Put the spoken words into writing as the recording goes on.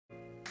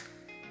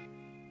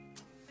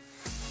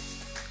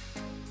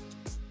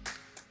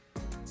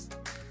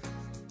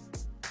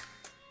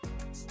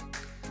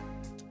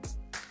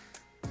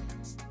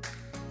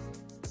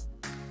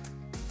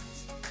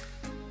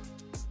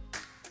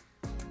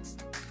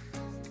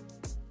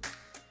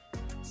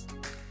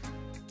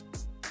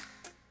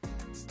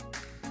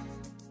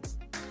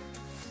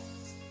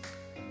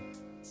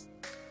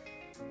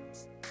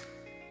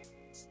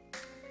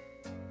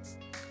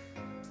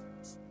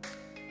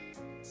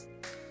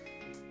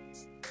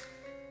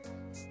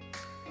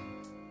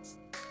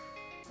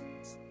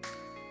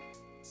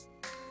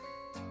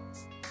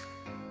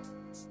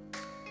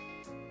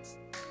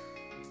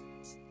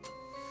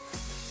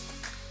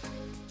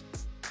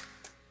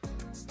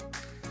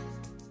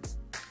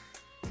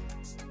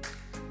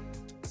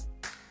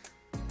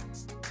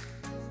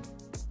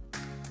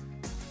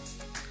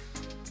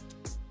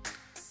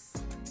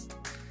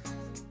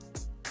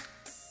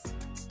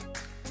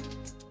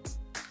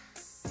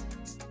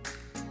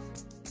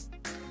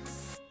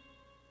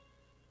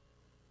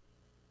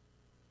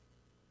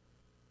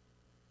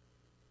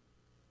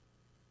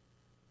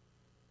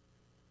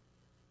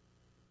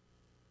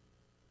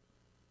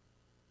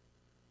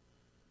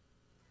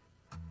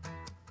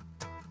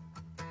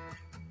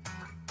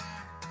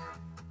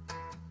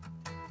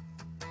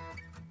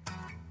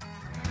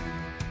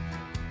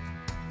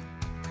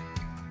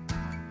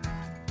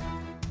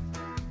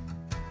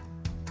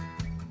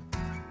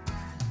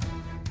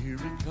Here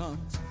he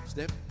comes,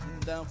 stepping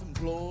down from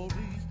glory.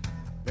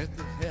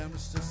 Bethlehem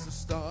is just the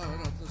start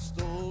of the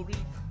story.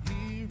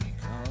 Here he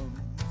comes.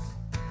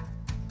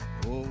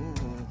 Oh,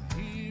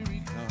 here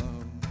he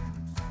comes.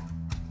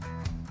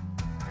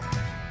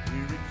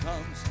 Here he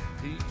comes,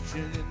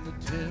 teaching in the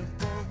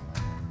temple,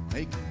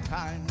 making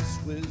kindness,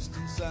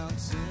 wisdom sound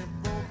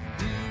simple.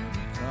 Here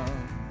he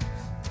comes.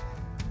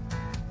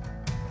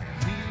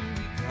 Here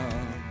he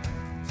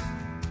comes.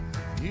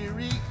 Here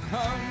he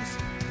comes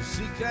to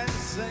seek and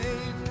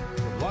save,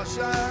 to wash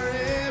our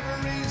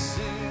every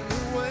sin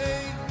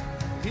away.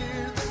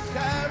 Hear the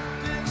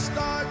captain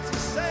start to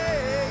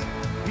say,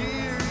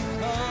 here he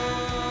comes.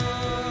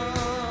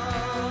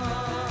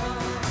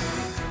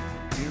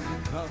 Here he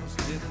comes,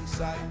 giving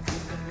sight to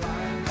the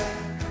blind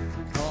man,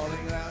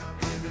 calling out,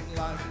 giving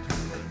life to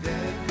the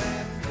dead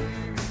man.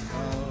 Here he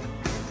comes.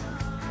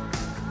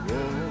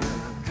 Oh,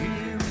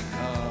 here he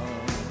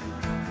comes.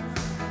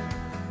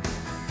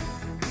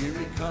 Here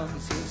he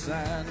comes,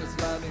 Hosanna's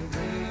loudly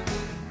ringing,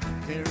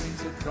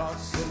 carries a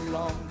cross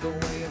along the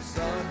way of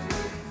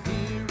suffering.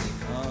 Here he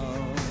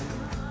comes.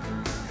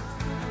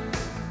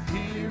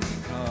 Here he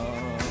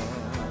comes.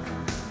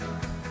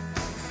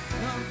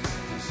 Comes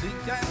to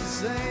seek and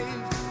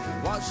save, to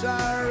wash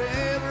our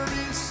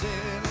every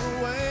sin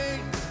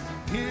away.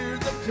 Hear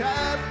the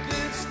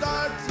captive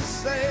start to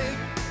say,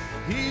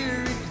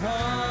 here he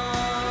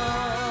comes.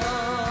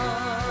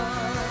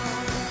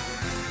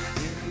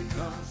 Here he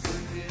comes, the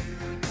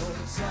miracle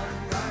of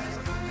sunrise,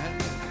 and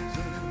the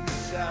tomb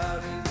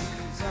shouting,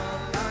 he's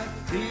alive.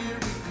 Here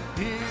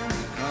he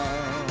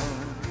comes.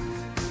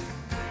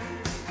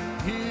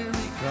 Here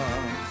he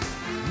comes.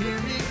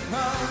 Here he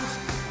comes.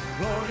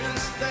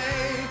 Glorious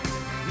day.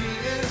 He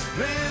is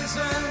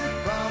risen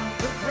from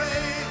the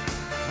grave.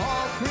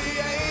 All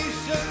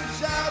creation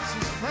shouts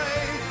his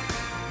praise.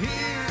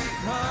 Here he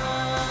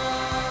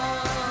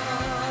comes.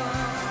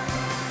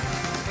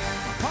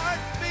 My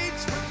heart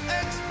beats with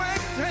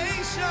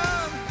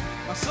expectation.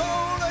 My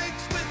soul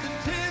aches with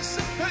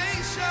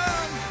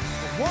anticipation.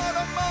 What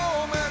a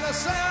moment, a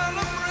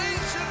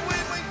celebration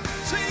when we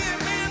see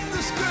him in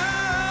the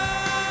sky.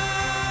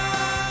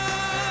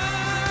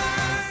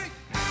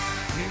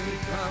 Here he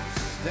comes,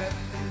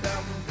 stepping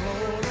down from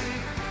glory,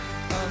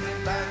 coming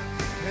back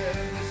to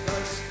tell us the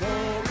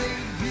story.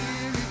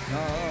 Here he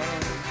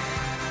comes.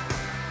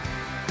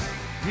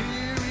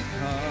 Here he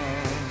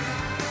comes.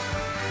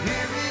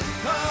 Here he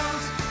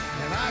comes,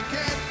 and I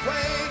can't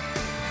wait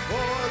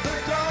for the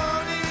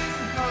dawning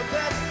of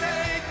that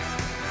day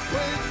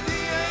when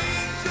the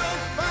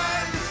angels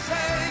finally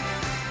say,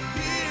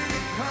 here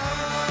he comes.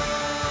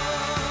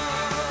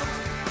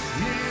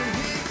 Here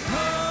he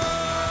comes.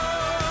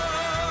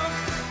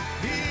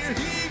 Here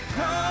he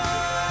comes.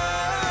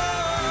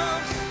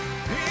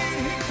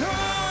 Here he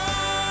comes.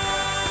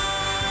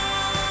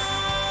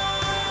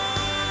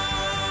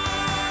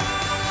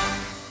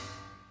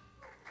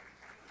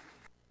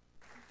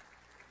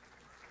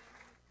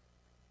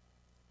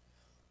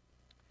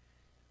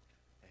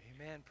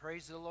 Amen.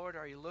 Praise the Lord.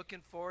 Are you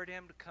looking forward to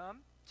him to come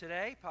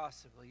today?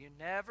 Possibly. You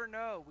never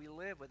know. We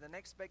live with an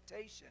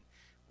expectation.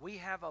 We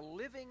have a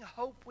living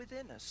hope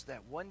within us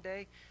that one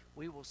day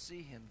we will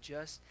see him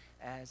just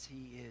as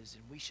he is.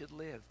 And we should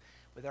live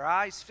with our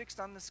eyes fixed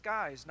on the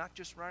skies, not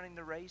just running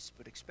the race,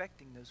 but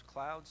expecting those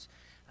clouds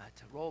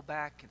to roll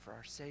back and for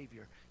our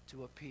Savior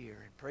to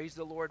appear. And praise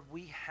the Lord,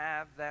 we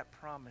have that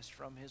promise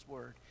from his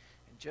word.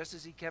 And just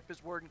as he kept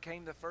his word and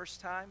came the first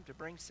time to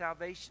bring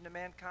salvation to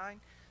mankind,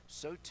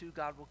 so too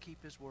God will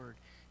keep his word,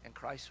 and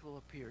Christ will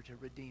appear to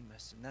redeem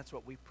us. And that's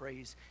what we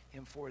praise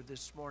him for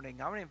this morning.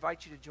 I want to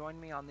invite you to join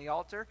me on the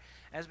altar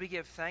as we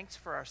give thanks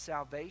for our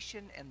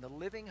salvation and the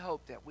living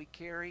hope that we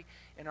carry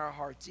in our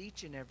hearts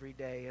each and every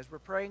day. As we're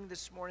praying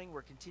this morning,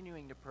 we're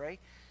continuing to pray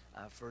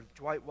for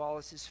Dwight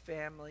Wallace's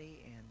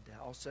family and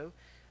also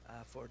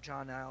for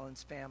John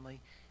Allen's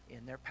family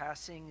in their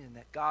passing, and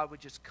that God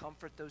would just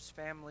comfort those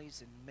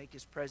families and make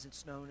his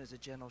presence known as a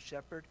gentle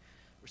shepherd.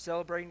 We're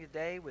celebrating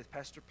today with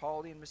Pastor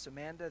Paulie and Miss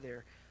Amanda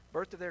their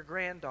birth of their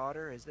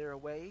granddaughter as they're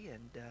away,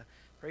 and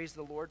praise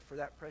the Lord for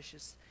that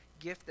precious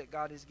gift that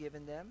God has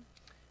given them.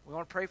 We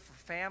want to pray for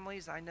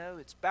families. I know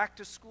it's back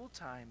to school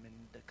time, and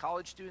the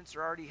college students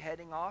are already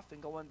heading off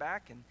and going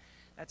back, and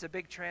that's a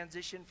big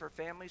transition for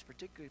families,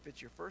 particularly if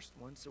it's your first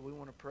one. So we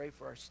want to pray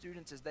for our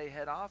students as they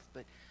head off.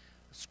 But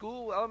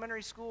school,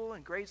 elementary school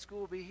and grade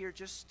school will be here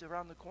just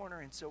around the corner,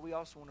 and so we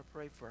also want to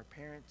pray for our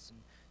parents and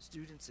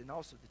students and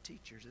also the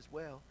teachers as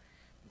well.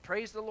 And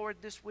praise the Lord,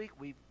 this week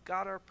we've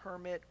got our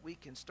permit. We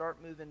can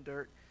start moving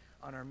dirt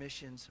on our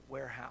missions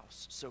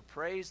warehouse. So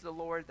praise the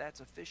Lord, that's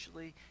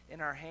officially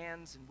in our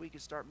hands, and we can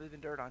start moving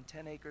dirt on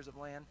 10 acres of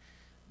land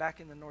back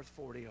in the North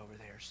 40 over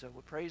there. So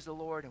we praise the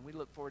Lord, and we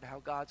look forward to how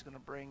God's going to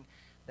bring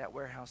that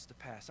warehouse to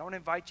pass. I want to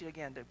invite you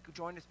again to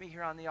join with me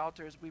here on the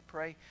altar as we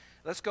pray.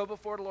 Let's go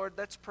before the Lord.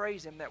 Let's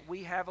praise him that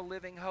we have a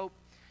living hope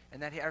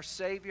and that our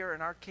Savior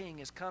and our King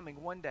is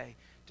coming one day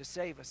to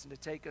save us and to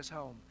take us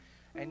home.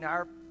 And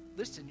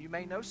listen, you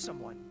may know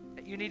someone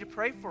that you need to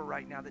pray for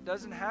right now that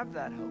doesn't have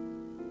that hope.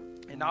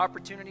 An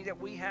opportunity that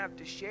we have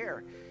to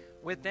share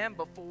with them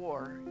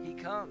before he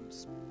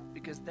comes,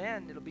 because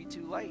then it'll be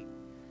too late.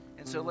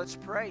 And so let's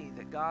pray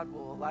that God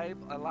will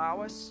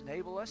allow us,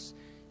 enable us,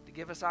 to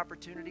give us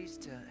opportunities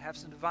to have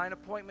some divine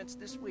appointments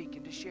this week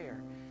and to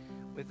share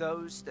with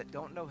those that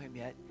don't know him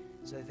yet,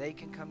 so that they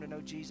can come to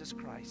know Jesus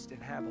Christ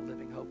and have a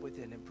living hope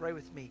within him. Pray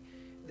with me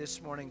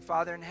this morning.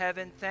 Father in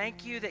heaven,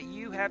 thank you that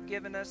you have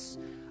given us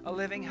a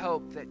living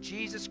hope, that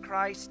Jesus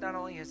Christ not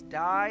only has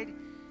died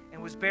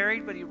and was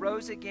buried, but he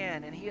rose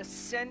again, and he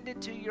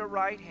ascended to your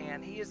right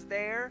hand. He is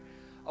there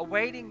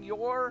awaiting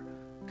your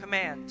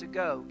command to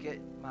go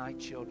get my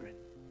children.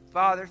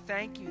 Father,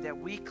 thank you that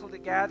we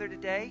gather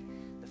today,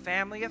 the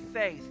family of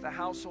faith, the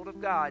household of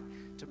God,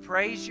 to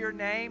praise your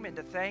name and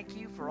to thank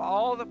you for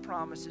all the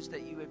promises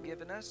that you have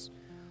given us.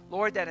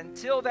 Lord, that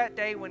until that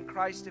day when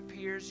Christ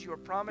appears, your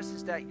promise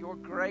is that your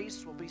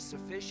grace will be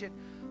sufficient,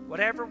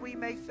 whatever we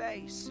may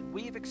face. And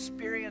we've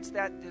experienced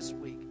that this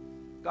week.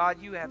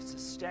 God, you have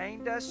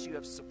sustained us. You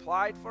have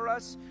supplied for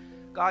us.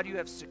 God, you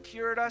have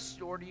secured us.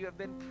 Lord, you have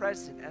been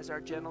present as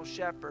our gentle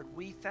shepherd.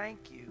 We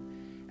thank you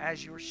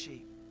as your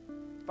sheep.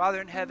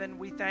 Father in heaven,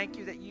 we thank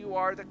you that you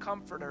are the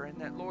comforter, and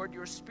that, Lord,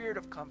 your spirit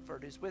of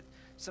comfort is with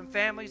some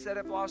families that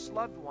have lost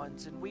loved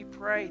ones. And we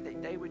pray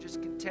that they would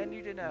just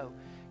continue to know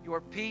your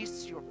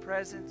peace, your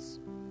presence.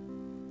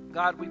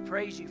 God, we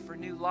praise you for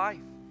new life.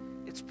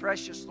 It's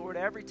precious, Lord,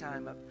 every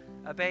time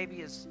a baby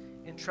is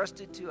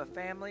entrusted to a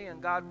family.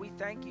 And God, we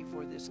thank you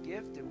for this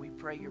gift, and we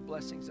pray your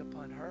blessings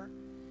upon her.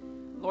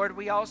 Lord,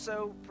 we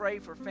also pray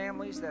for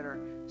families that are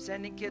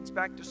sending kids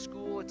back to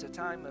school. It's a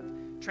time of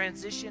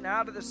transition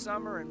out of the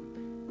summer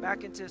and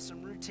back into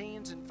some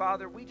routines. And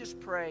Father, we just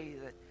pray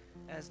that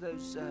as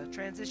those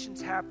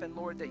transitions happen,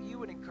 Lord, that you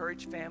would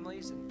encourage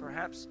families, and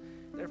perhaps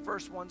their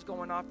first one's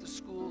going off to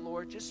school,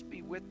 Lord, just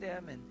be with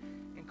them and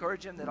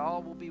encourage them that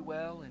all will be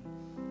well.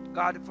 And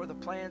God, for the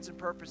plans and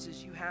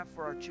purposes you have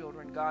for our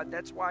children, God,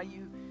 that's why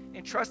you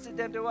entrusted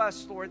them to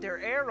us, Lord.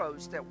 They're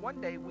arrows that one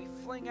day we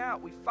fling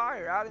out, we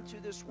fire out into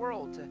this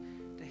world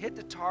to hit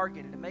the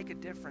target and to make a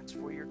difference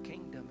for your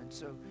kingdom. And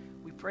so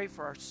we pray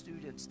for our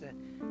students that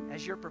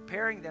as you're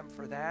preparing them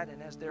for that,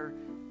 and as they're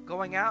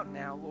going out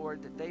now,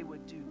 Lord, that they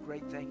would do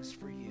great things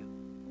for you.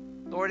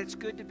 Lord, it's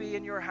good to be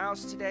in your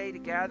house today, to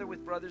gather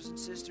with brothers and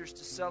sisters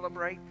to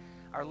celebrate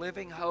our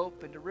living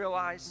hope, and to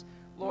realize,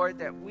 Lord,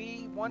 that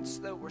we, once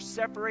though we're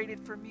separated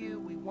from you,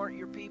 we weren't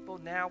your people,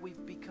 now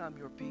we've become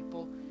your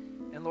people.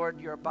 And Lord,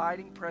 your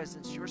abiding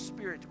presence, your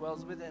spirit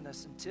dwells within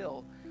us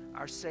until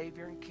our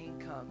Savior and King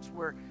comes.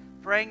 We're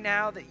praying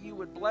now that you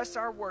would bless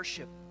our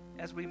worship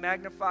as we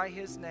magnify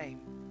his name.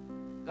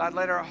 God,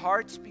 let our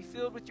hearts be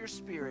filled with your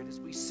spirit as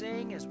we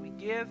sing, as we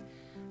give,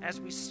 as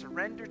we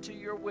surrender to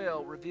your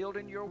will revealed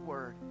in your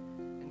word.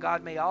 And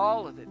God, may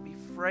all of it be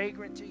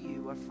fragrant to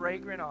you, a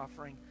fragrant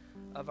offering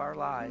of our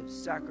lives,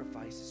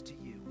 sacrifices to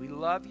you. We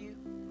love you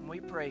and we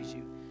praise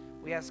you.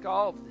 We ask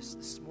all of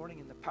this morning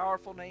in the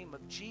powerful name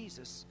of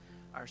Jesus,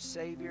 our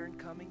Savior and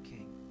coming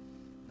King.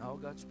 And all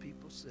God's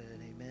people said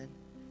amen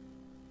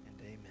and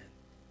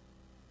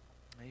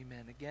amen.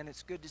 Amen. Again,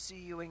 it's good to see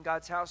you in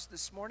God's house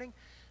this morning.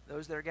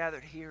 Those that are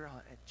gathered here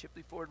at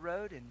Chipley Ford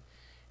Road,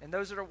 and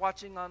those that are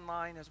watching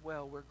online as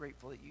well, we're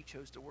grateful that you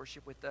chose to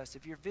worship with us.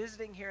 If you're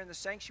visiting here in the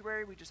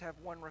sanctuary, we just have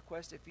one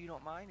request, if you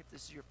don't mind. If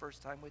this is your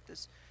first time with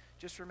us,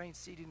 just remain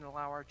seated and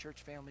allow our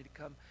church family to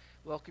come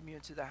welcome you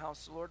into the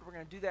house of the Lord. We're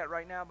going to do that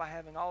right now by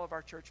having all of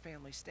our church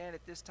family stand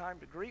at this time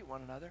to greet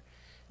one another.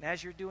 And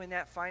as you're doing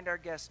that, find our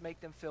guests, make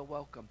them feel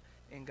welcome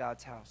in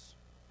God's house.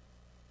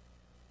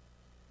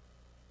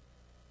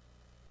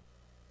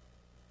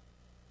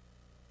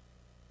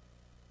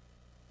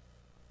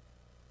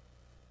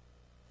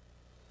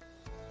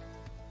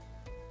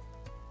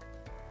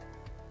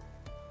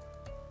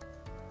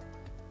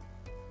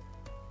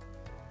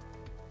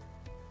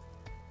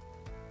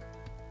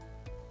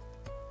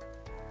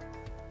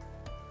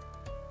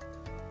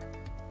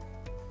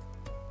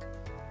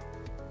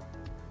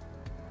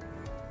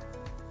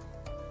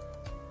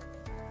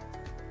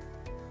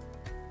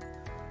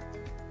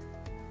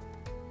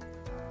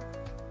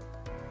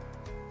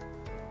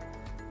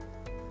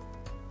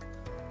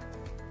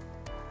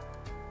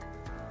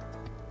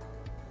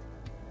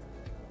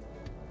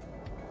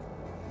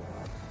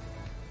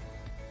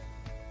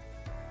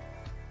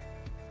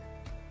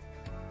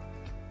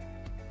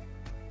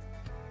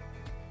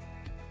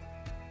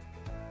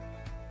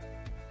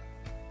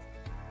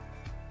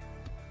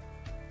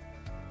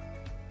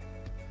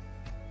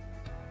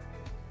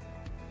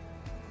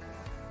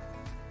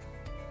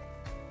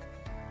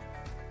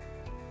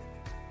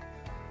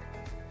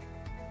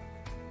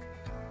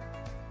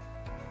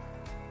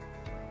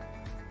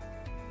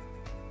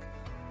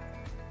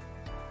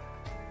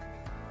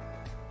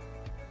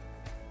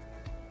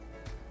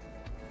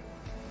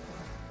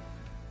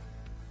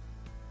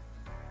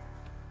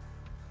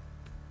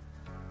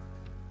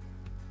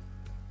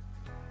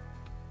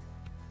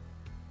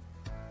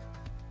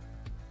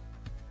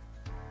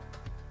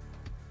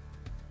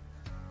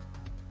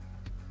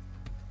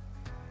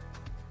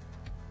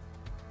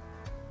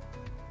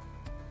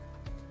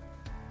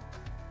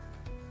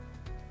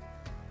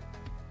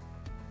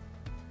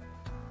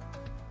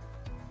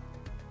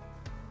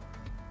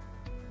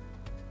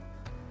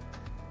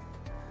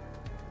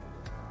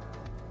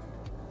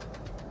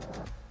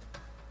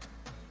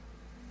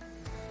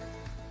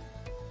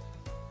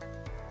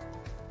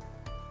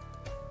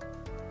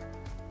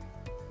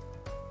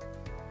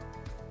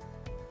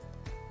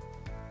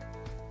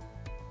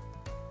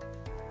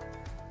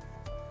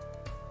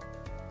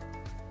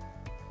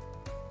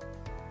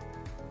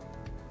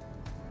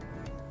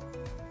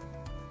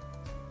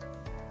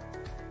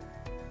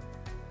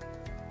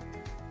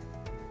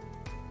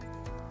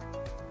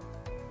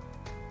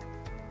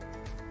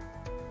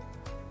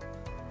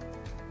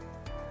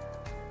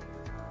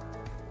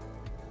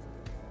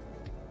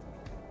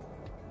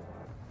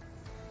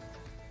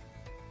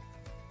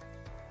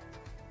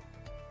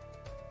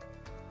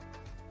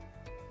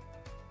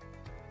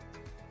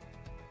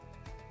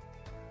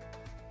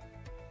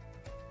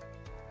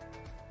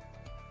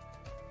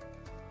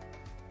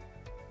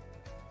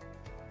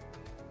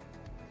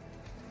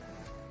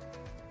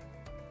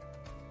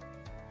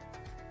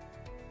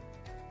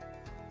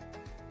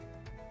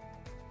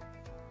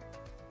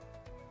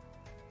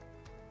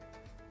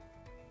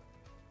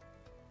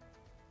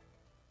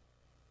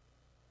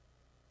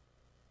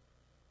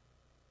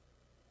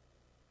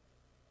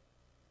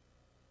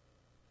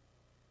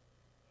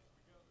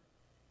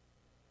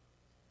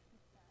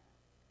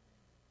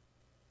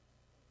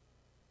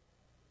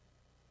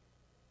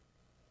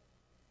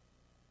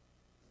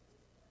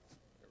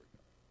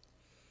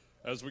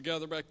 As we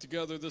gather back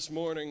together this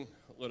morning,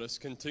 let us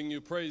continue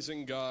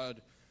praising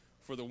God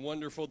for the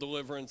wonderful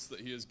deliverance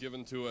that He has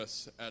given to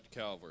us at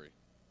Calvary.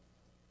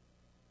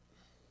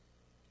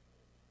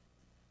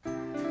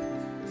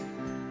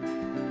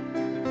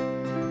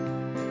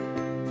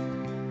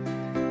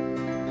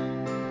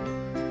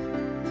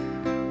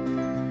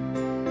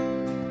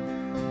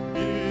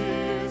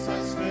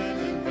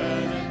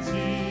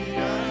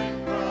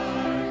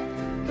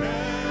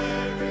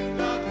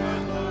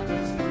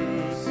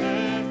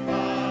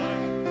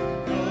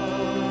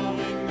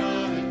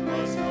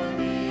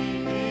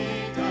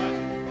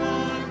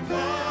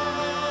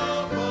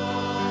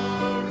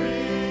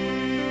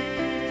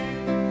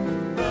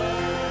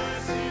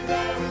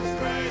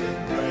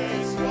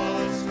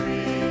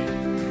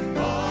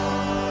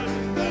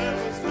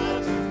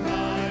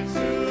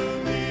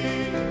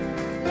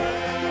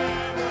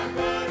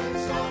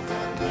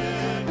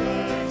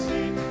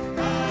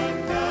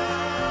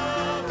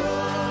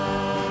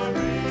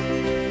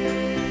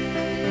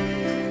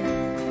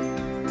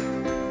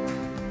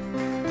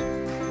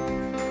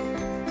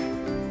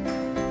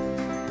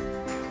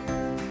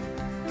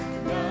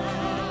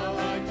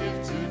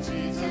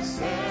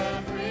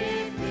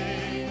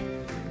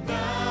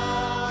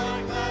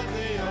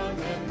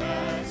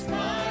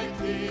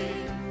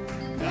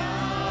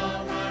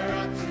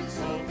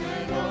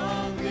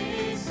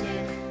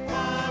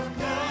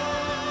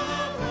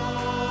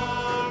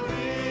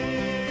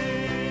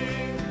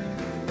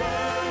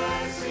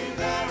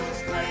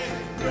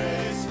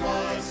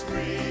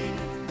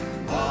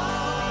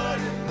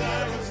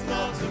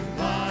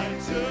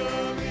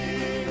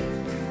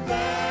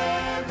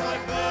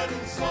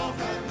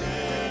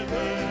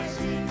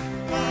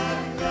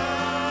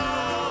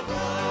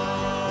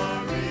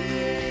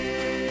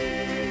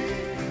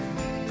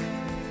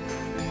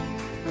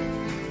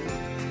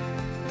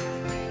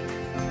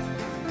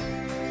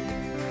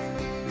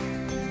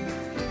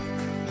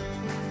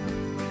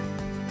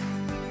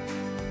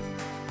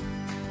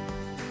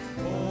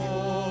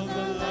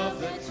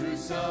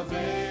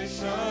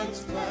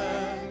 Salvation's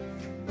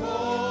plan,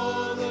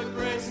 oh, the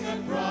grace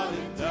that brought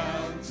it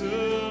down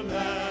to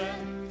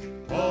man,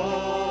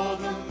 oh,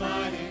 the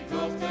mighty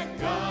gulf that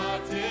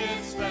God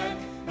did spend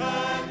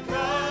at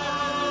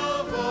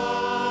Calvary.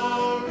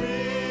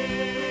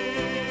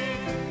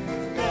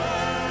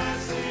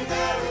 Mercy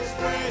that was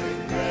great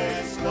and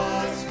grace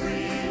was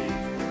free,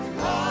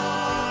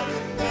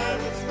 pardon that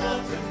was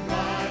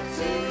multiplied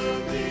to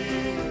me,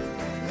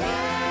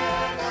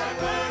 there my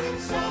burden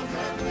soul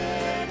from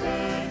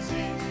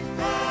liberty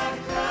at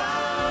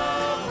Calvary.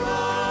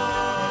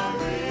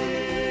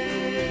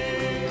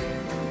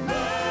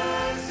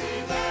 Mercy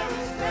that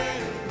was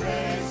great and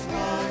grace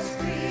was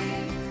free,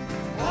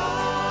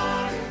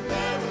 pardon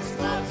that was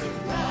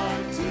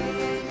multiplied to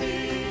me,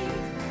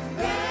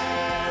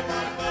 there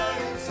my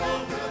burden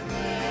soul from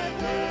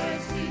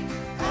liberty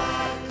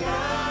at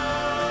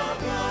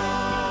Calvary.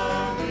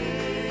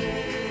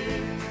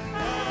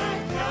 At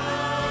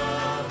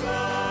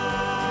Calvary.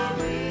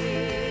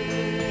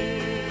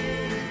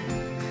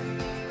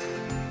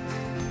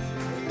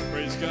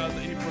 Praise God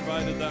that He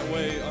provided that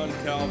way on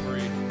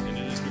Calvary, and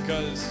it is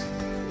because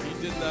He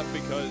did that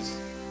because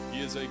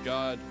He is a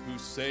God who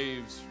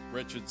saves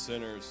wretched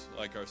sinners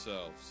like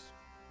ourselves.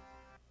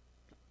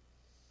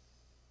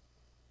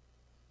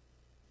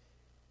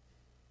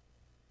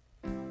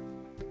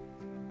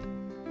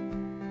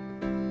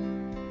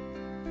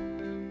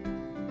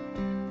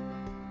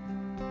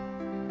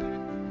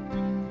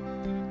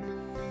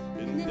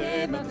 In the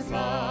name of the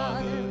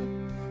Father,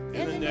 in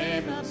the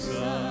name of the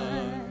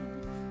Son,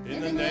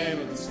 in the name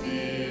of the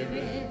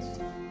Spirit,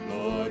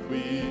 Lord,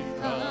 we've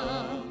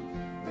come.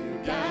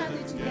 We're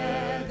gathered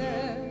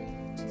together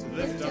to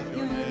lift up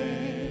your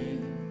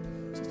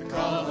name, to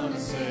call on a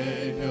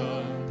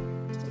Savior,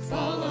 to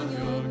fall on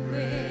your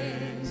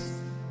grace.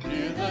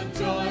 Hear the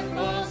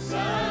joyful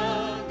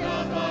sound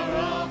of our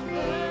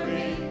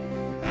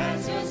offering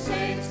as your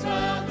saints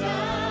bow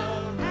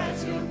down,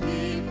 as your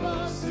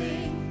people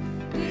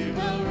sing. We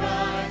will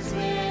rise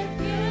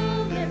with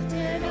you,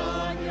 lifted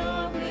on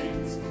your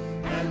wings,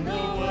 and the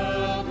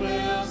world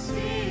will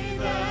see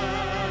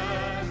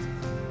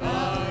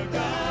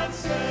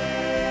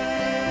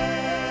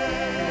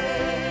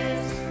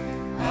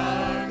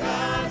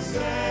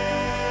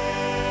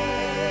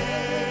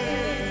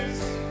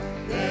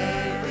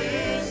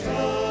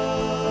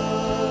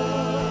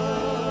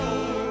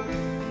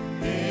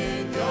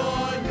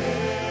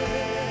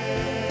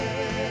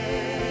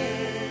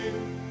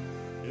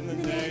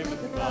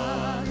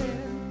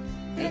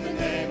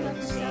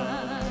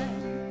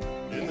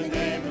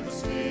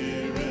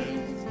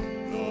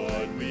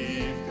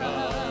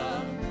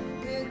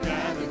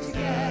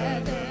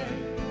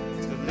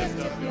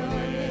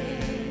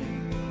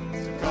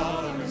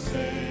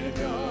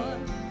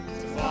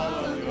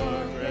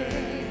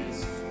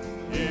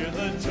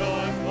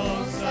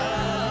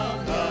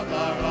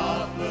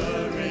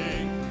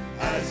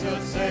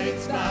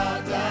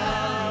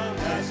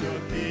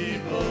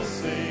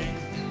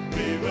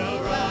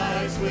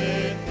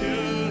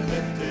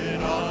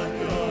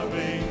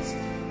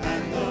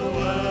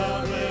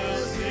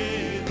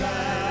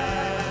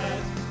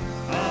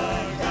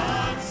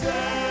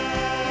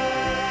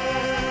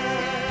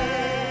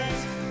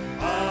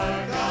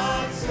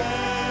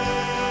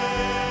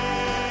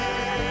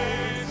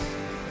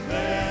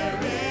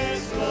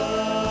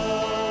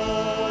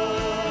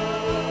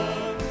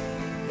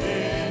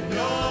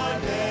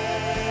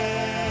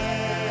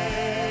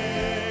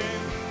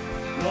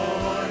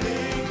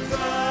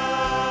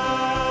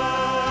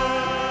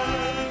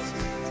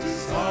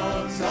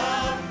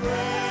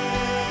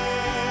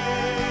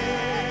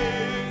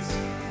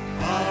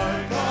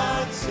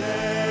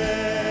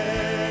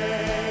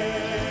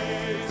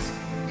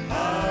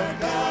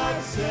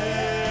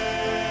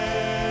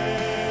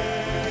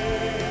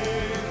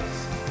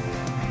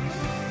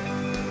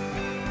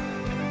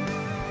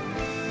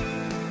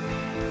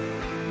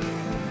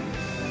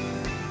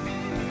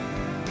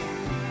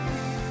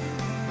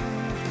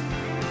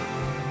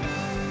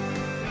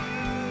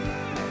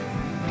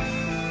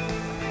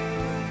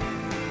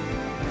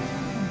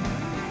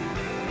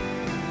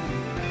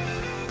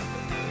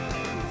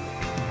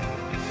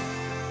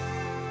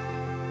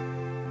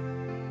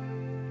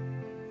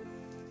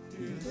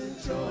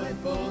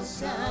joyful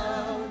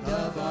sound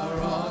of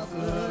our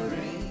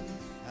offering,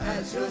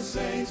 as your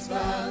saints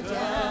bow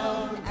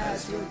down,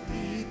 as your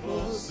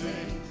people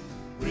sing.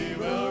 We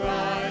will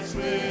rise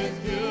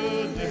with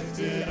you,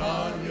 lifted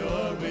on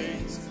your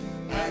wings,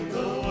 and the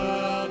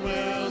world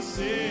will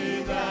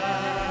see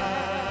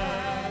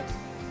that.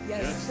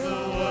 Yes, the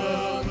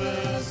world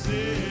will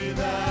see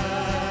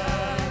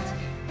that.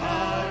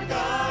 Our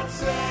God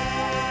saves.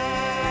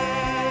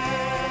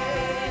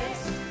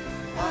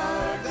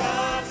 Our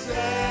God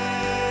saves.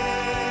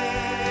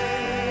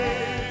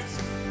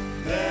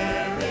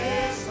 There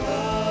is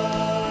hope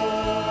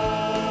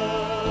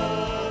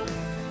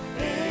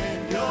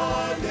in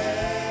your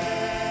name.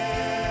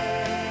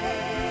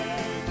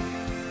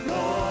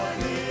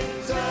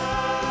 Morning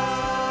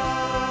dawns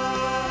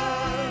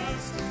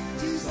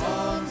to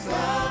songs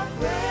of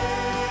praise.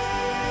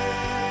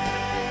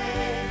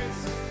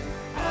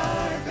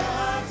 Our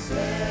God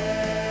saves.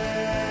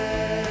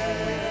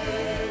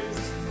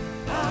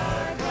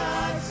 Our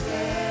God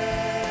saves.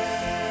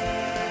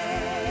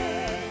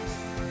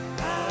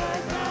 Our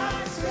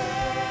God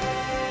saves.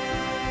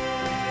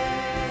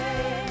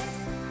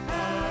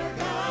 Our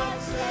God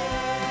saves.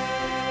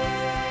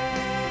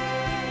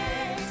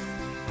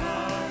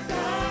 Our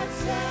God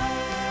saves.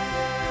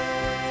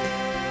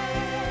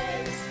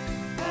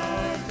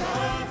 Our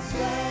God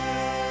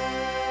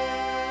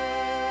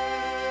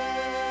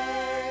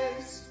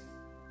saves.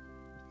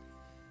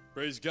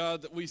 Praise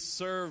God that we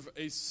serve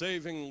a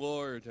saving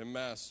Lord and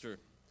Master.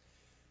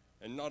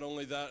 And not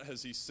only that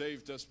has he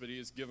saved us, but he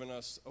has given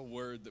us a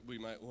word that we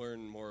might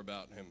learn more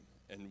about him.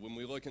 And when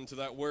we look into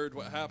that word,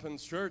 what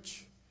happens,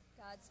 church?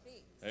 God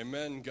speaks.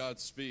 Amen. God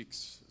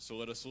speaks. So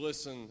let us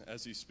listen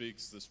as he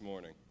speaks this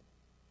morning.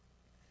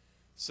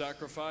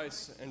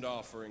 Sacrifice and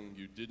offering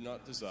you did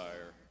not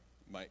desire.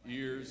 My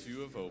ears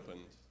you have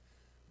opened.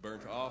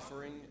 Burnt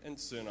offering and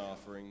sin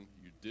offering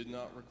you did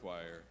not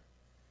require.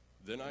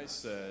 Then I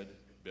said,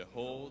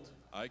 Behold,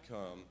 I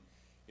come.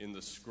 In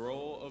the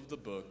scroll of the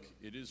book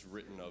it is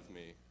written of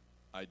me.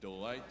 I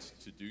delight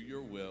to do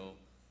your will,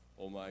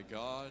 O my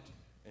God,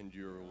 and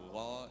your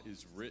law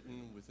is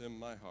written within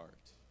my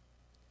heart.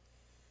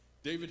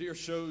 David here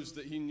shows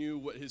that he knew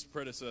what his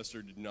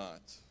predecessor did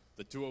not,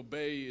 that to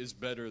obey is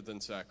better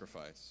than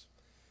sacrifice.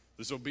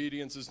 This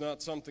obedience is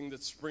not something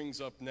that springs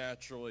up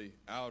naturally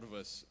out of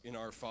us in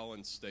our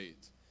fallen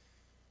state.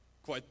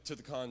 Quite to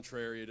the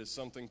contrary, it is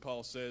something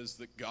Paul says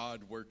that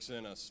God works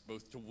in us,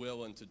 both to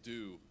will and to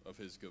do of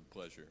his good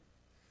pleasure.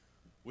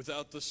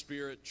 Without the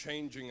Spirit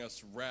changing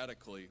us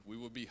radically, we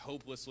would be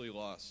hopelessly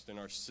lost in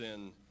our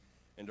sin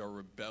and our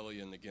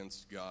rebellion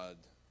against God,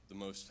 the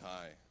Most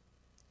High.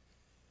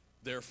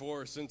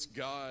 Therefore, since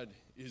God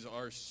is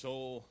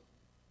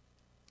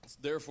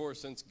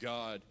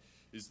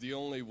the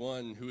only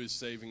one who is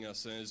saving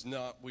us and is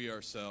not we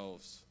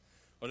ourselves,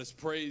 let us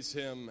praise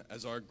him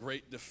as our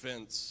great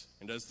defense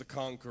and as the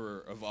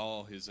conqueror of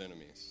all his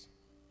enemies.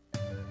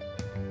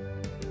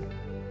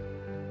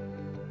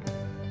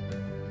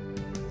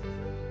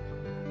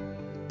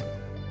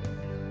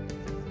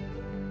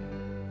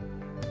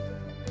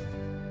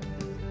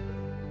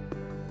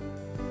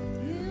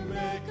 You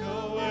make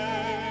a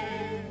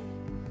way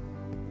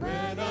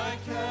when I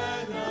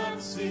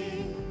cannot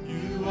see.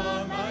 You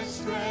are my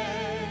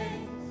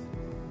strength,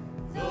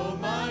 though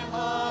my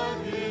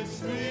heart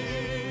is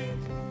weak.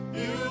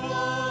 You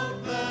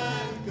won't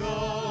let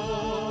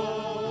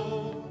go.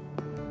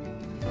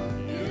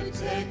 You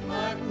take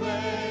my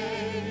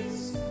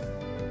place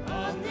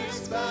on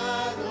this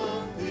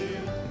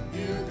battlefield.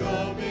 You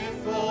go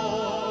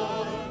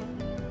before.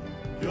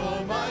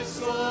 You're my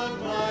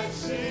sword, my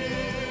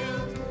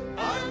shield.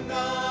 I'm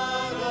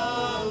not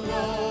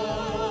alone.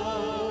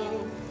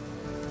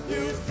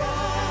 You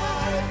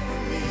fight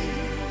for me.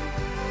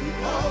 You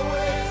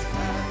always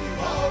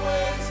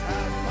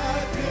have my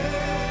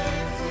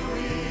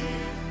victory.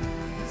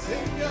 It's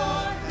in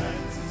your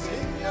hands, it's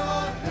in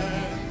your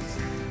hands.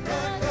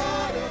 The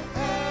God of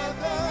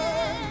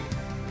heaven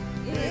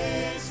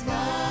is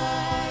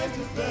my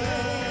defense.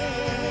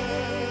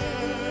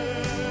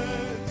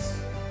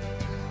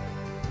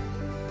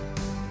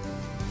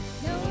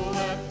 No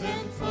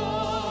weapon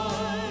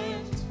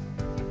formed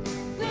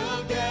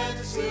will get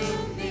to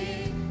me,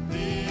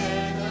 the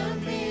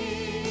enemy.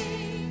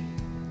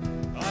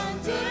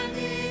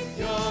 Underneath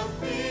your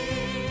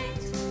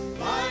feet,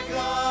 my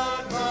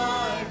God,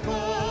 my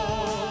God.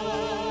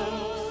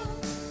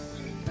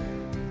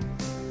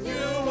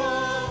 You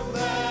won't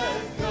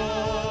let go.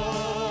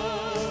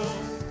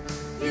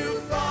 You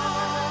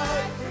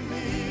fight for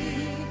me.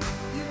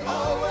 You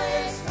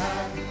always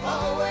have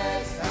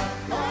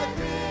my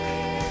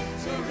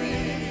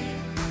victory.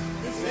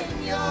 It's in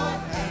your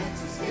hands,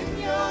 it's in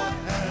your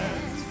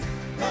hands.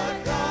 The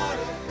God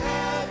of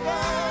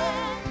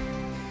heaven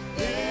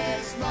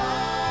is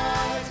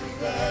my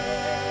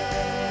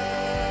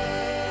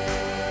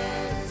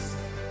defense.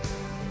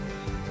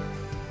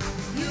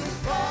 You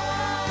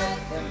fight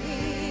for me.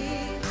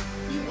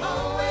 You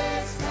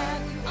always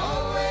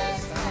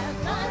have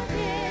my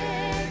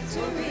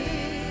victory.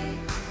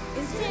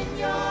 It's in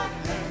your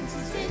hands,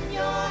 it's in your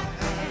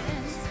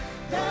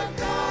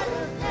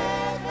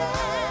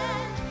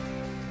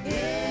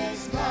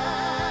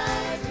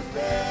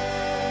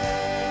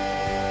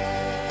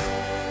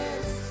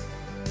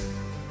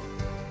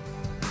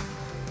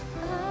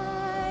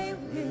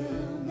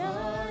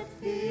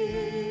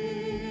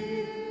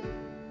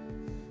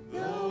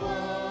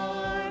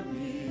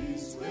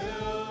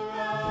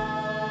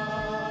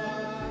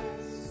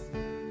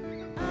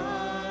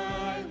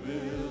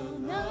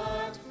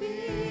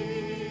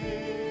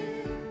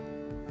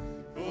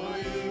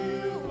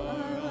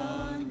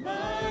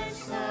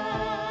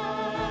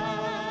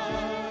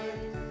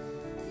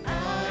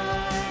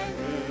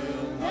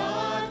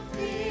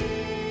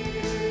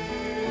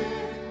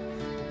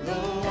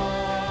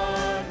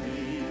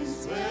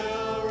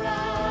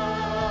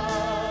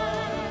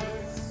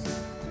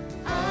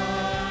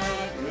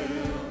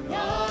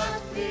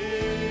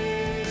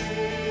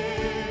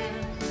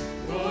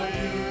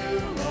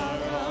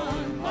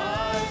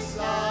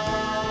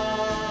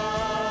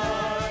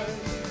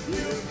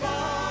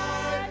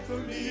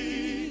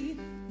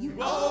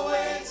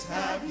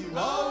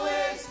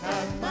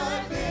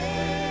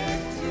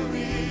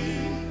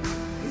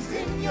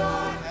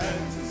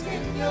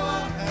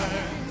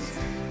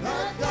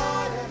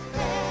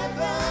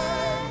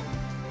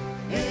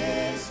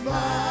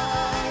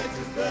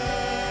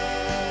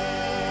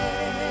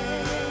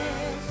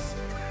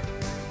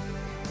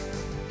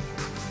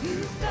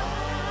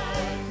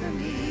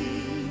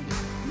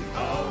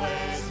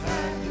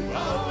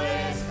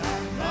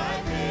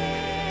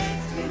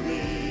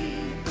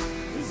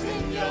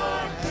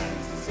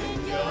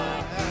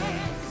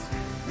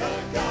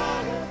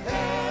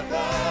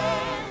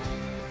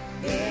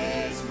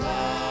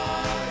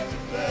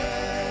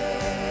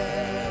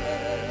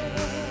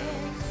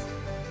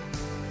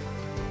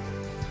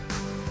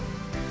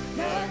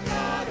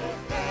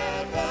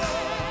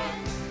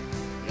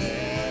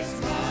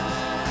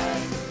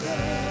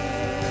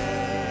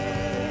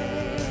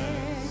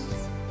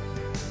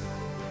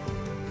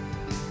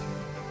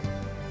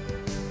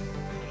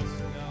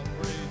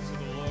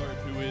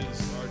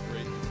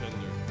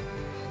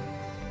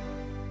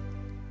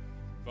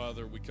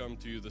Father, we come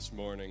to you this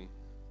morning,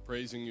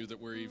 praising you that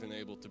we're even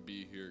able to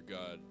be here,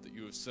 God, that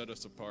you have set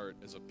us apart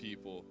as a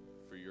people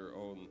for your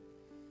own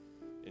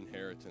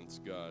inheritance,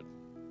 God.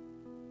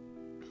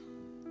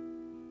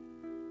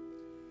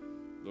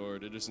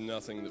 Lord, it is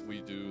nothing that we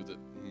do that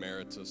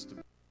merits us to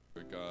be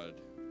here, God.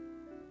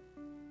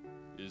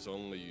 It is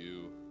only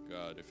you,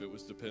 God. If it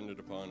was dependent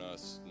upon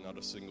us, not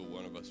a single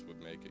one of us would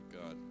make it,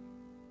 God.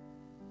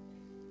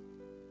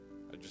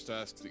 I just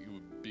ask that you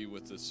would be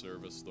with this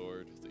service,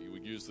 Lord, that you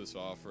would use this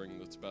offering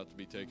that's about to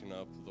be taken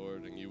up,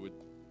 Lord, and you would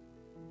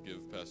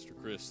give Pastor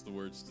Chris the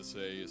words to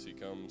say as he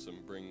comes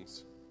and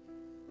brings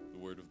the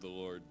word of the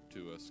Lord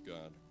to us,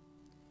 God.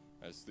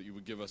 I ask that you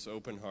would give us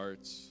open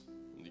hearts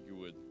and that you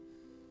would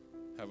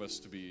have us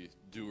to be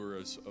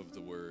doers of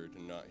the word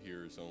and not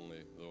hearers only,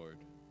 Lord.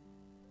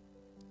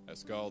 I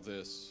ask all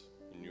this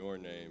in your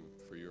name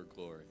for your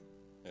glory.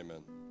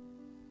 Amen.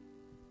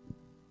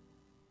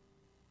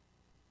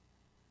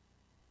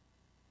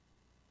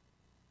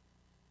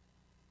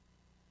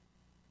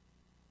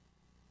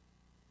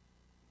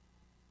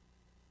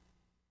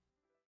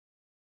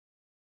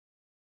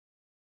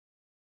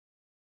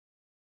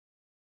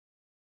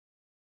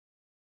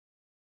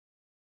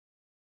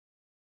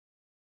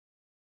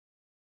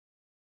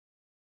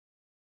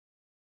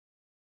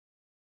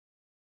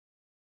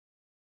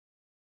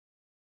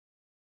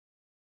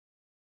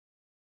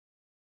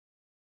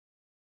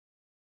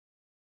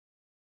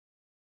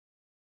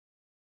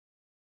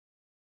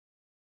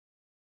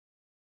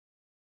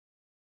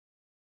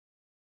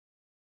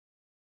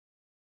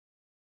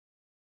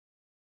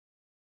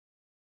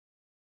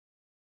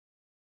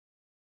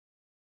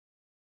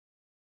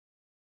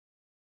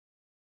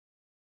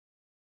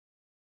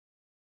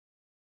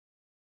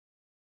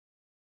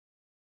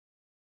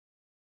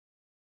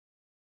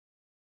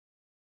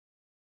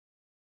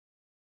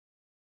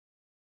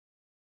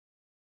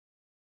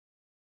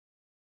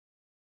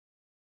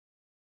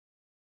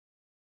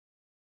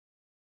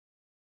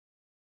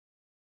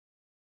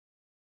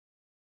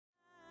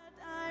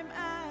 I'm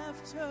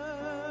after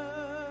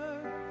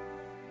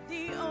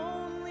the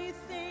only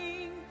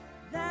thing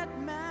that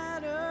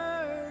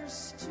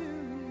matters to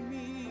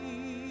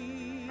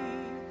me.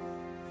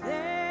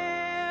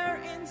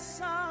 There in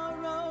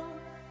sorrow,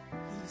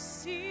 he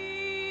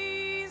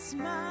sees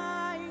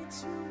my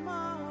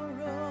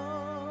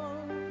tomorrow.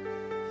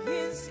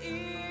 His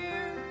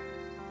ear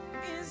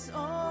is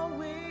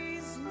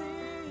always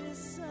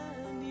listening.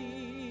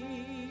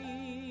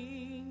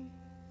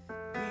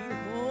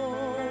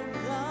 Behold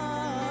the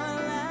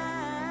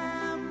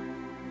Lamb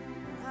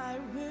I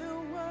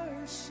will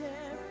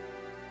worship,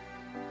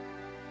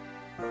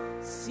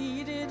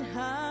 seated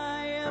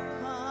high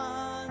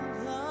upon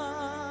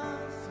the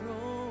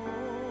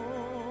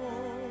throne.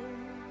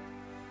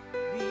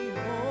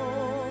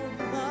 Behold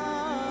the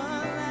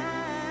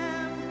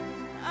Lamb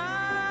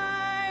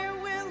I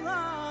will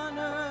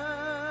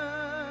honor,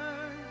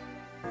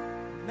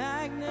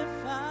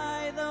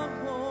 magnify the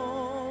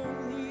Holy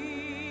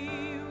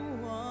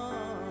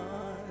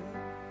One.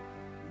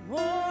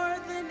 More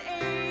than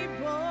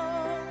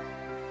able,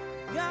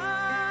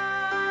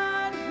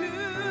 God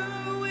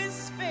who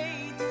is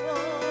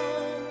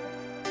faithful,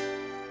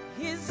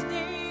 his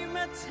name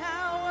a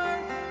tower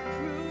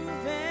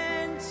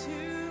proven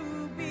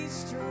to be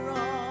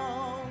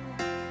strong.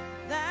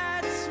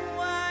 That's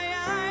why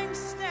I'm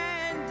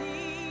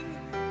standing,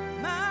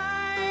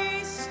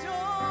 my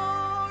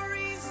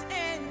story's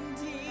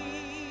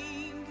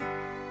ending.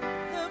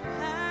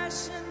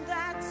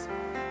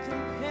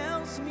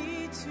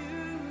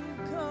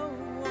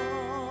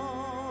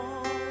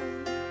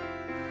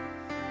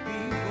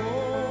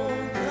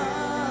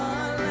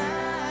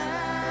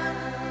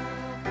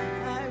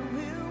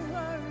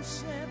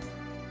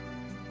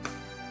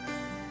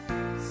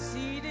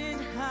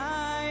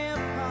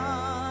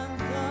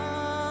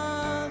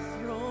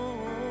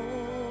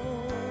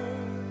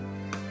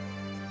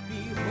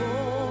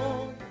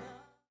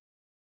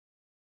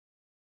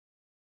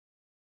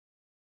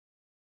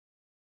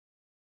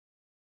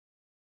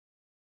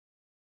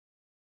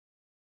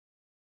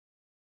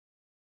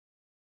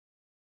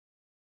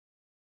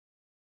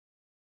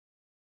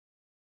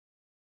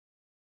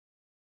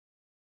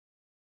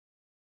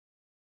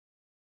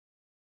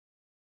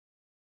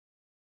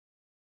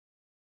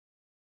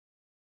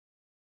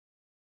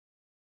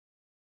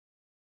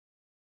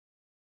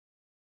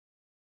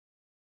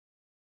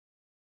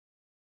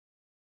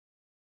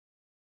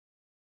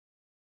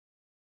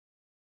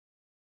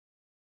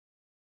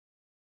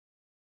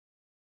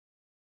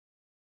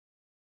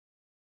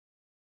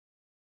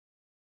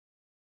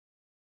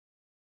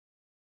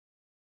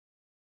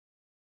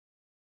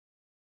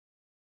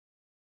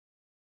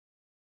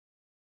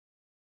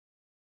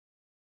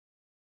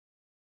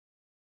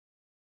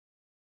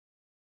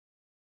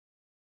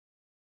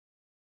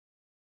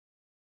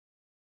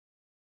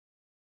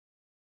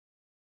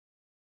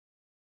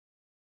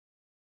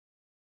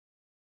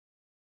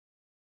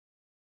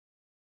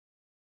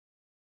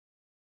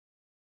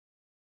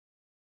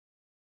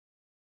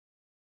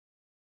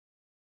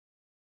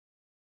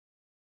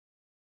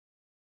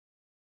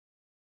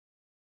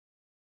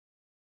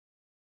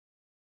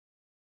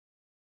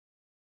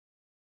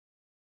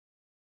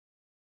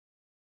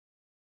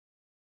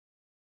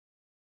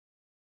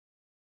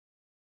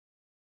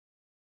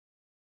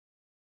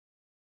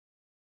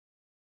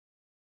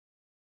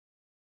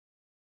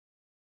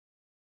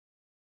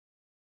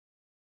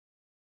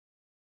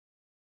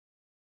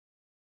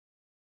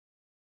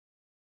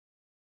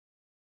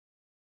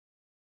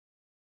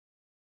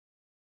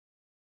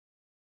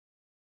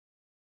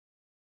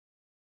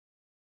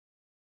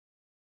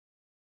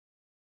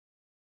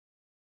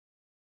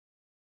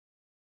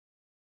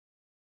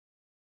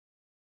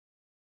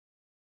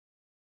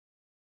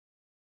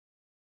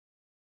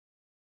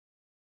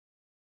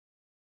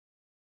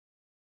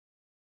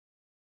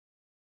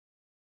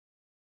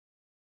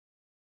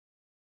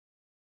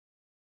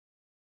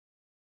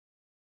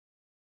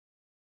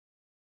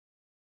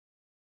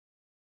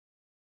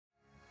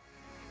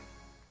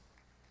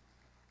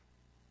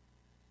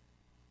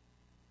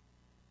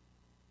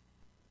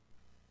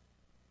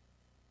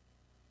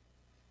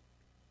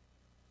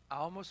 I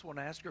almost want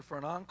to ask her for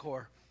an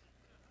encore.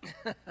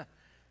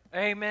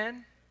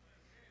 Amen.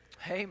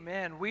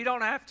 Amen. We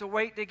don't have to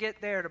wait to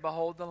get there to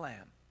behold the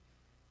Lamb.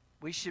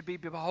 We should be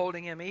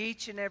beholding Him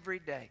each and every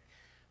day,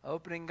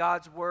 opening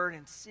God's Word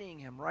and seeing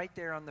Him right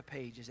there on the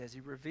pages as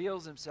He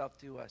reveals Himself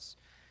to us.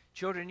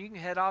 Children, you can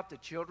head off to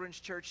Children's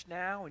Church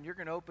now, and you're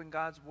going to open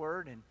God's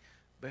Word and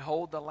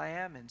behold the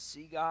Lamb and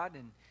see God.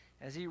 And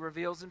as He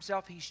reveals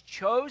Himself, He's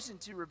chosen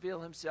to reveal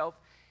Himself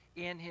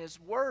in His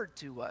Word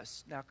to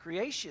us. Now,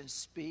 creation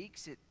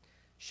speaks. It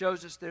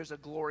shows us there's a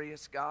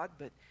glorious God,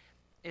 but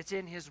it's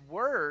in His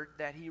Word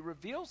that He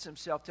reveals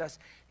Himself to us.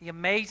 The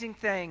amazing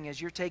thing, as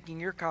you're taking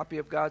your copy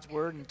of God's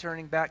Word and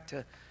turning back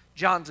to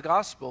John's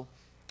Gospel,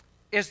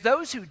 is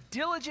those who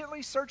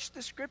diligently search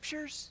the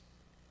Scriptures.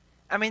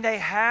 I mean, they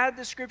had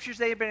the Scriptures,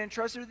 they had been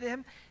entrusted to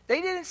Him.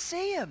 They didn't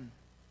see Him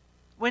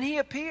when He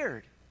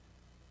appeared.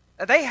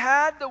 They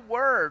had the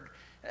Word,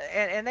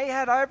 and they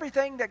had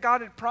everything that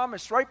God had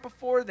promised right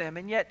before them.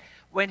 And yet,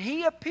 when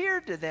He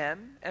appeared to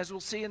them, as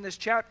we'll see in this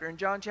chapter, in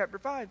John chapter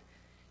 5,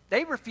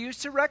 they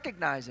refused to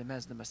recognize Him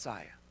as the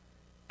Messiah,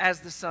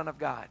 as the Son of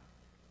God.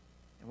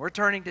 And we're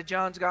turning to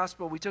John's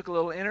Gospel. We took a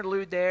little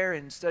interlude there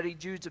and studied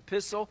Jude's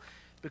epistle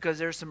because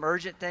there's some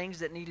urgent things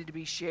that needed to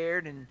be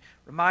shared and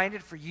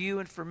reminded for you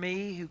and for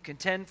me who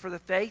contend for the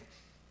faith.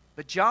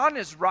 But John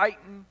is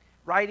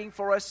writing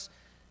for us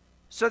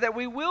so that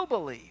we will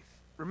believe.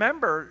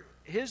 Remember,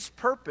 his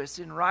purpose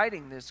in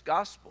writing this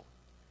gospel,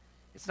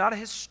 it's not a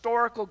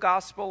historical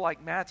gospel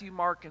like Matthew,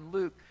 Mark, and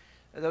Luke.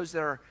 Those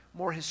that are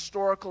more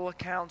historical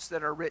accounts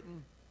that are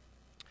written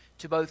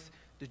to both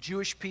the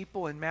Jewish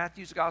people in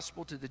Matthew's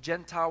gospel, to the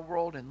Gentile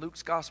world in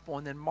Luke's gospel,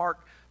 and then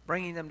Mark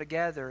bringing them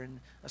together in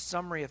a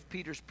summary of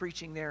Peter's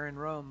preaching there in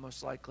Rome,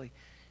 most likely.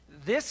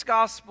 This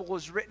gospel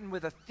is written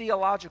with a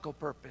theological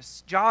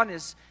purpose. John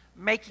is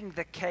making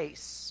the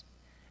case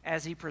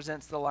as he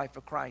presents the life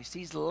of Christ.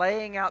 He's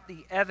laying out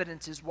the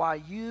evidences why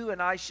you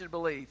and I should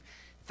believe.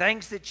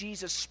 Things that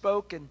Jesus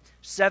spoke and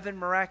 7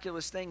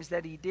 miraculous things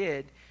that He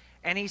did.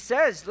 And he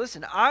says,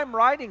 listen, I'm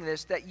writing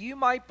this that you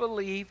might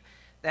believe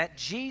that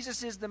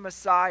Jesus is the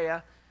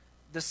Messiah,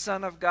 the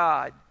Son of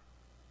God,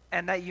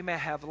 and that you may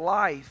have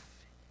life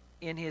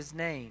in His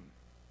name.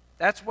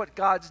 That's what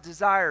God's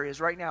desire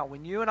is right now.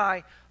 When you and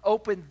I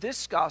open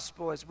this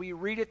gospel, as we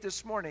read it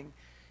this morning,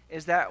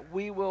 is that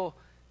we will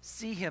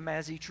see Him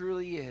as He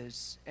truly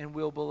is and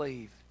will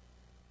believe.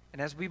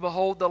 And as we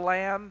behold the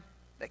Lamb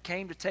that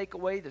came to take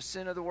away the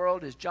sin of the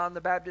world, as John the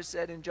Baptist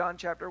said in John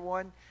chapter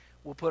 1,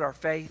 we'll put our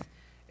faith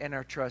and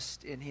our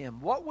trust in Him.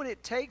 What would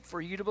it take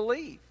for you to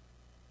believe?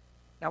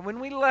 Now, when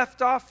we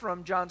left off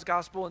from John's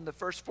Gospel in the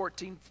first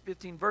 14,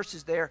 15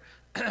 verses there,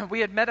 we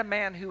had met a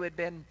man who had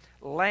been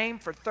lame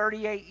for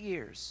 38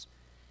 years.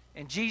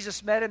 And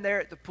Jesus met him there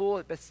at the pool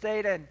at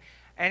Bethsaida,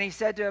 and He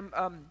said to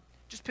him,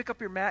 just pick up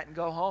your mat and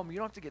go home. You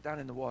don't have to get down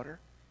in the water.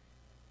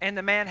 And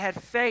the man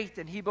had faith,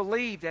 and he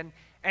believed, and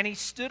he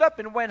stood up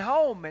and went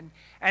home. And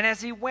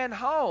as he went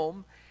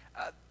home,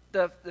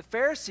 the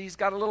Pharisees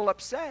got a little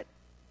upset.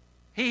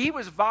 He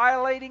was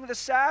violating the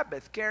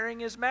Sabbath, carrying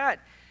his mat.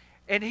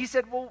 And he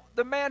said, well,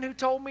 the man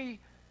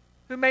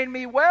who made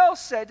me well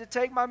said to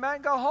take my mat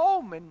and go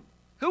home. And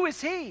who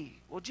is he?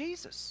 Well,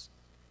 Jesus.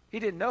 He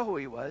didn't know who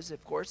He was,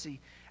 of course.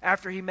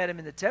 After he met Him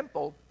in the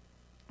temple,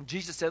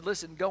 Jesus said,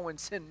 listen, go and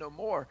sin no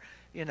more.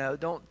 You know,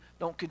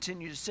 don't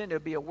continue to sin.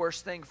 It'll be a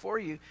worse thing for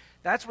you.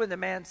 That's when the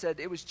man said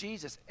it was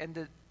Jesus. And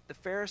the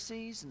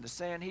Pharisees and the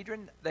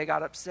Sanhedrin, they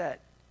got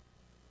upset.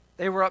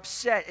 They were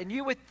upset. And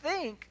you would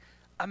think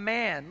a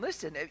man,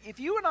 listen, if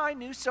you and I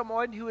knew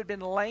someone who had been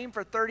lame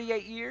for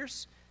 38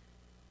 years,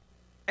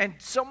 and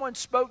someone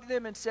spoke to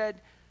them and said,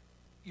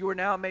 you are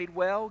now made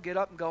well, get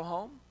up and go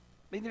home.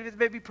 I mean, it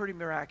would be pretty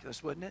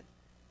miraculous, wouldn't it?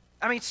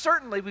 I mean,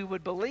 certainly we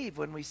would believe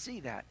when we see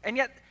that. And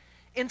yet,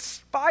 in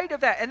spite of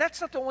that, and that's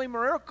not the only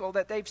miracle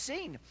that they've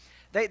seen.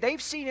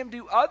 They've seen Him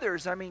do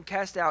others. I mean,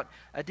 cast out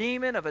a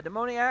demon of a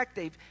demoniac.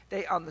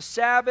 They on the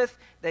Sabbath,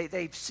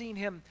 they've seen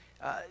Him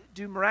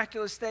do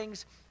miraculous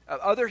things,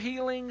 other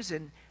healings,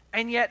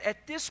 and yet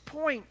at this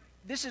point,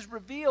 this is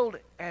revealed,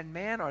 and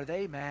man, are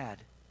they mad.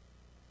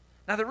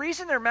 Now, the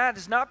reason they're mad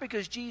is not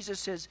because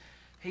Jesus has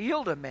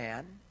healed a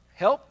man,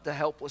 helped the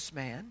helpless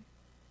man.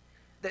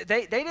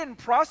 They didn't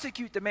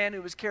prosecute the man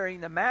who was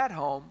carrying the mat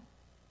home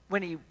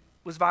when he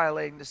was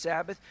violating the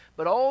Sabbath,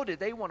 but oh, did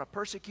they want to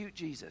persecute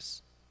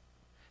Jesus.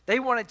 They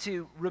wanted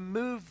to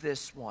remove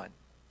this one.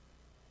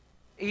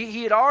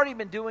 He had already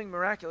been doing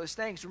miraculous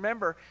things.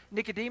 Remember,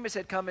 Nicodemus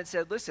had come and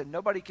said, listen,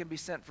 nobody can be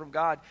sent from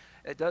God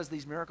that does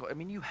these miracles. I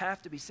mean, you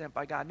have to be sent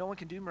by God. No one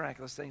can do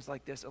miraculous things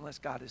like this unless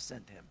God has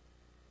sent him.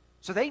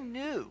 So they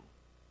knew.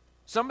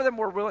 Some of them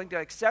were willing to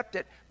accept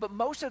it, but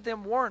most of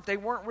them weren't. They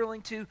weren't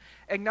willing to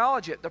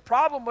acknowledge it. The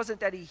problem wasn't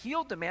that he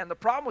healed the man. The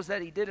problem was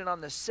that he did it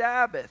on the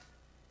Sabbath.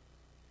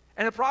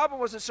 And the problem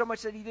wasn't so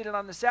much that he did it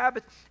on the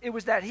Sabbath. It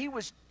was that he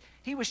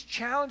was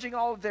challenging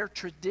all of their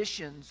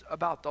traditions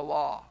about the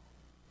law.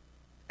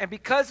 And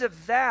because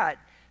of that,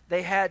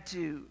 they had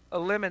to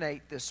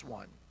eliminate this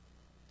one.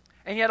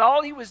 And yet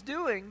all he was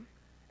doing,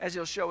 as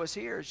he'll show us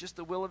here, is just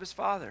the will of his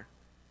Father.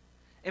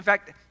 In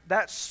fact,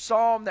 that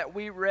psalm that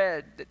we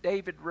read that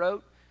David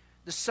wrote,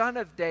 the son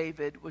of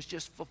David was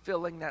just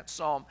fulfilling that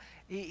psalm.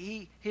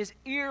 His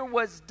ear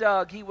was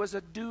dug. He was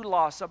a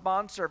doulos, a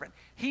bondservant.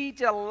 He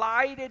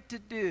delighted to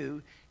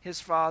do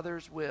his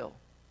Father's will.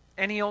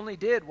 And he only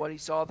did what he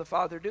saw the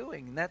Father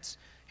doing. And that's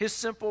his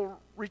simple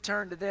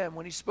return to them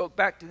when he spoke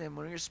back to them,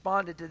 when he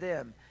responded to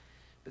them.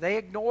 But they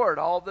ignored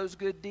all those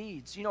good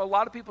deeds. You know, a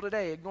lot of people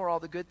today ignore all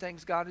the good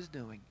things God is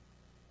doing.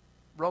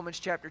 Romans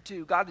chapter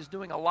 2, God is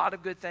doing a lot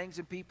of good things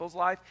in people's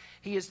life.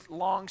 He is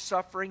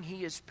long-suffering.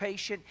 He is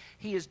patient.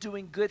 He is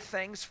doing good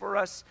things for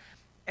us.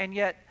 And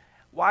yet,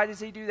 why does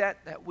he do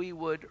that? That we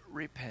would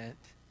repent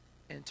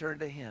and turn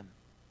to him.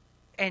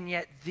 And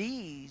yet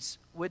these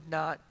would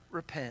not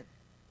repent.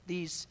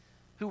 These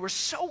who were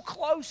so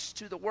close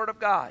to the Word of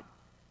God.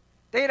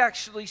 They had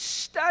actually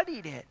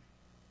studied it.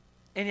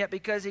 And yet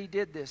because he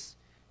did this,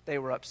 they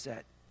were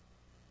upset.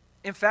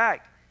 In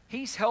fact,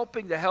 he's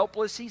helping the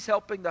helpless. He's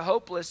helping the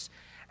hopeless.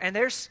 And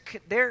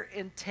their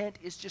intent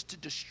is just to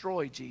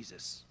destroy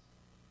Jesus.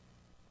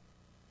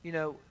 You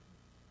know,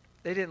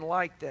 they didn't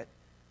like that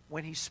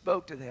when he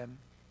spoke to them,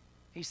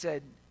 he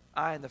said,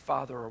 I and the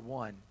Father are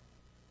one,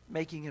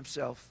 making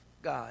himself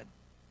God.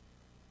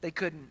 They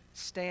couldn't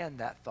stand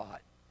that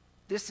thought.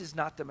 This is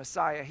not the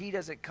Messiah. He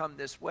doesn't come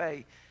this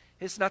way.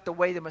 It's not the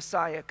way the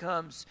Messiah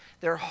comes.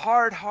 Their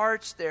hard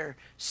hearts, their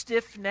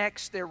stiff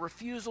necks, their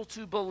refusal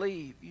to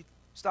believe. You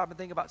stop and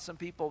think about some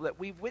people that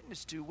we've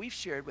witnessed to, we've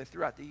shared with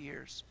throughout the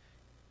years.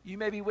 You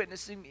may be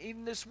witnessing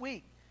even this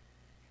week.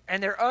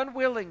 And they're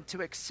unwilling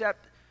to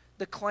accept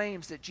the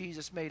claims that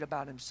Jesus made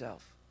about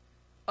himself.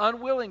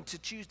 Unwilling to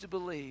choose to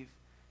believe.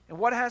 And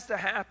what has to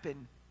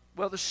happen?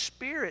 Well, the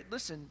Spirit,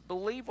 listen,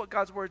 believe what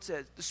God's Word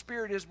says. The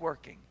Spirit is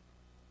working.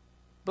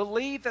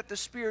 Believe that the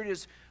Spirit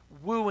is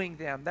wooing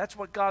them. That's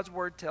what God's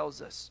Word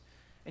tells us.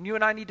 And you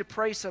and I need to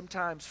pray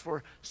sometimes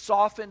for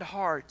softened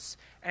hearts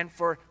and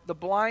for the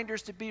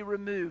blinders to be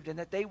removed and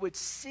that they would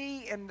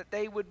see and that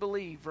they would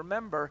believe.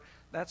 Remember,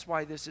 that's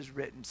why this is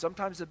written.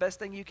 Sometimes the best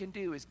thing you can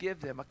do is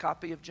give them a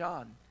copy of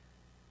John.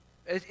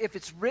 If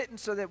it's written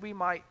so that we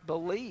might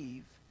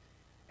believe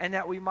and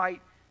that we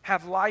might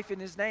have life in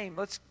his name,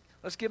 let's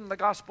give them the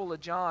Gospel of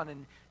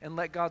John and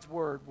let God's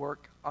Word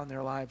work on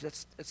their lives.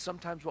 That's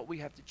sometimes what we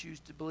have to choose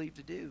to believe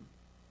to do.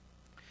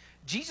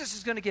 Jesus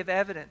is going to give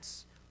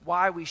evidence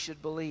why we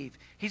should believe.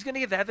 He's going to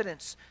give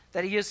evidence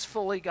that he is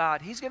fully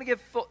God. He's going to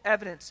give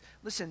evidence,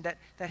 listen,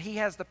 that he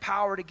has the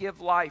power to give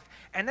life.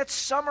 And that's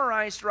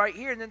summarized right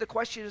here. And then the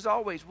question is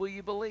always, will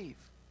you believe?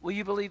 Will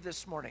you believe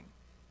this morning?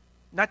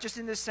 Not just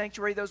in this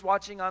sanctuary, those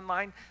watching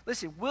online.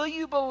 Listen, will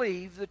you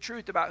believe the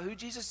truth about who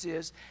Jesus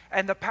is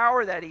and the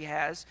power that he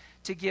has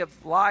to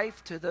give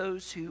life to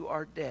those who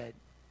are dead?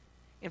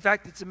 In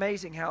fact, it's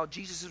amazing how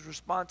Jesus'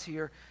 response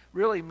here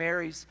really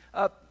meshes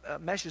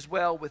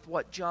well with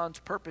what John's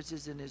purpose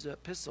is in his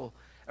epistle,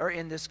 or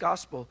in this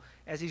gospel,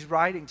 as he's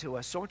writing to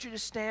us. So I want you to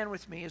stand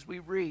with me as we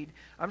read.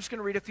 I'm just going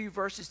to read a few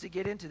verses to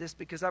get into this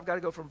because I've got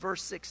to go from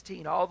verse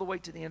 16 all the way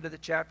to the end of the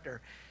chapter.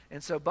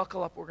 And so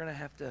buckle up, we're going to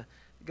have to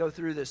go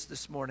through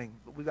this morning,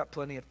 but we've got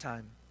plenty of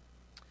time.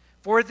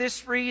 For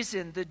this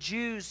reason, the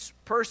Jews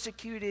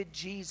persecuted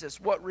Jesus.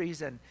 What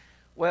reason?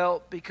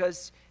 Well,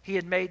 because he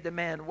had made the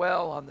man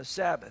well on the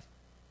Sabbath.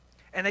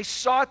 And they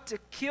sought to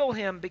kill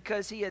him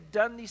because he had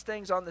done these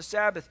things on the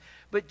Sabbath.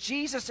 But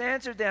Jesus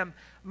answered them,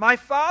 my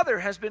Father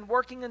has been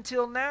working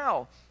until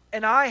now,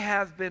 and I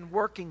have been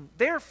working.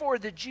 Therefore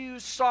the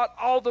Jews sought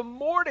all the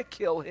more to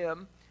kill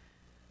him,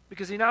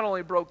 because he not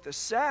only broke the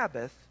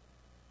Sabbath,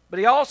 but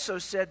he also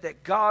said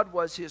that God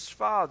was his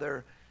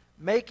Father,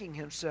 making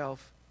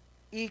himself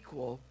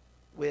equal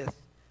with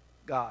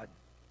God.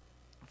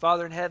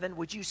 Father in heaven,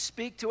 would you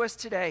speak to us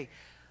today?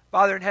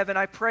 Father in heaven,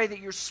 I pray that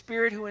your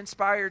Spirit who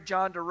inspired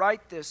John to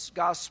write this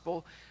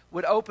gospel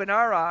would open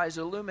our eyes,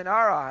 illumine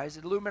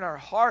our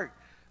heart,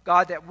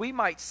 God, that we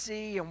might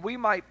see and we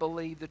might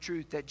believe the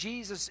truth, that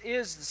Jesus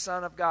is the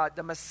Son of God,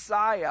 the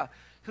Messiah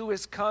who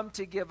has come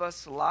to give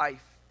us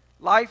life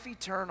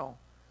eternal.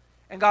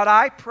 And God,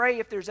 I pray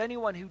if there's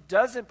anyone who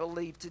doesn't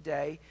believe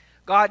today,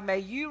 God, may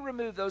you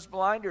remove those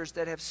blinders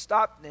that have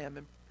stopped them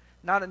and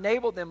not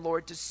enabled them,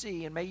 Lord, to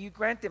see. And may you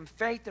grant them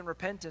faith and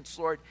repentance,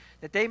 Lord,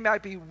 that they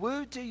might be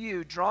wooed to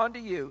you, drawn to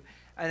you,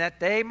 and that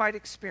they might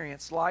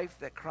experience life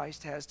that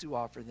Christ has to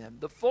offer them,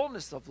 the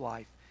fullness of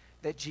life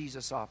that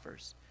Jesus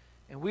offers.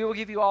 And we will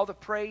give you all the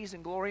praise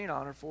and glory and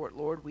honor for it,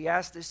 Lord. We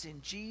ask this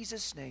in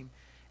Jesus' name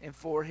and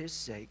for his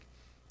sake.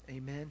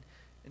 Amen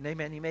and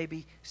amen. You may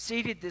be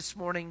seated this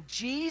morning.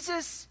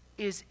 Jesus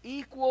is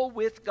equal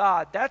with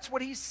God. That's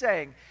what he's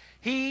saying.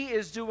 He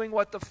is doing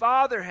what the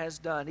Father has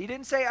done. He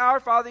didn't say our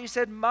Father, he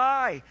said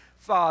my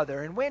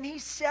Father. And when he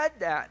said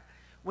that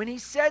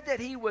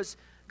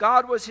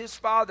God was his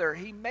Father,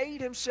 he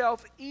made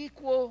himself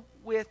equal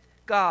with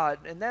God.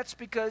 And that's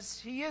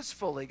because he is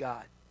fully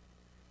God.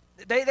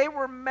 They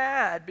were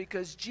mad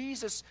because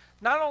Jesus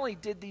not only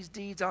did these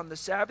deeds on the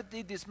Sabbath,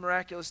 did these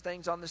miraculous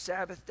things on the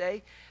Sabbath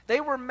day. They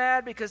were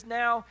mad because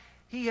now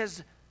he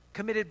has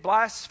committed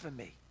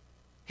blasphemy.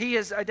 He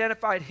has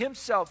identified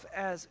himself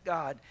as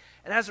God.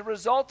 And as a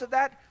result of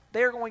that,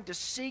 they're going to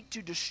seek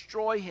to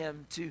destroy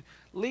him, to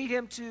lead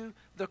him to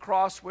the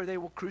cross where they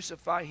will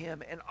crucify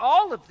him. And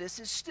all of this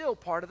is still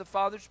part of the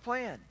Father's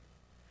plan.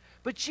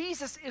 But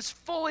Jesus is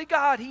fully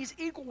God. He's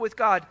equal with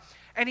God.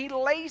 And he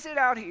lays it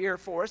out here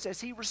for us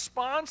as he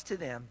responds to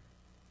them.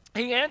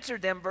 He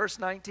answered them, verse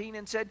 19,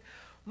 and said,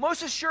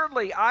 "Most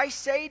assuredly, I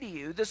say to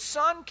you, the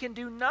Son can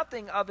do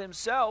nothing of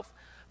himself,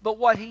 but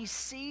what he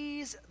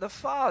sees the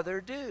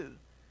Father do.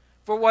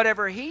 For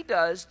whatever he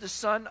does, the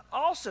Son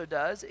also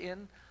does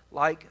in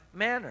like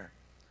manner.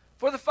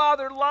 For the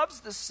Father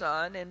loves the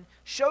Son and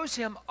shows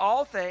him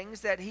all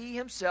things that he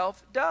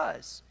himself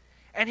does.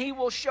 And he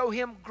will show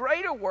him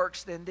greater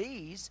works than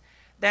these,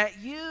 that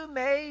you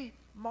may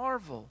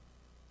marvel.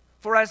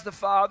 For as the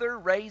Father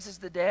raises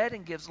the dead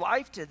and gives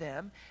life to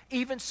them,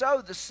 even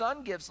so the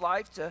Son gives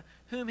life to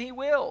whom he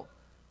will.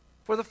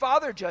 For the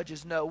Father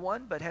judges no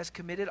one, but has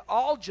committed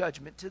all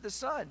judgment to the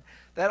Son,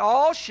 that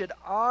all should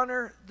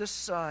honor the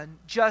Son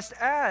just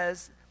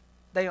as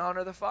they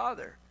honor the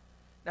Father.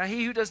 Now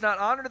he who does not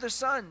honor the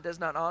Son does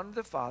not honor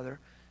the Father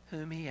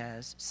whom he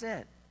has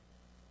sent."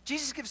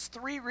 Jesus gives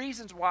 3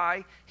 reasons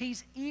why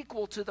he's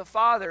equal to the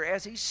Father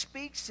as he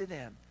speaks to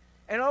them.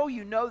 And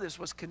you know this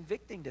was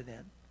convicting to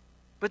them.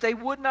 But they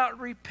would not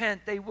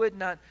repent. They would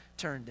not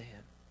turn to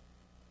him.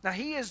 Now,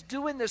 he is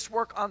doing this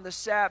work on the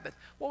Sabbath.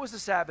 What was the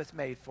Sabbath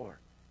made for?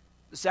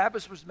 The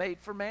Sabbath was made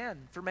for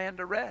man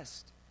to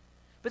rest.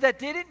 But that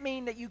didn't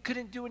mean that you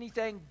couldn't do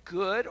anything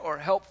good or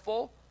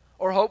helpful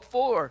or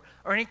hopeful or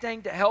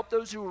anything to help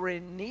those who were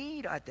in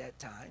need at that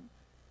time.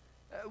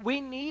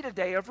 We need a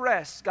day of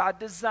rest. God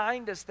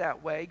designed us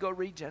that way. Go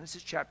read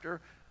Genesis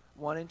chapter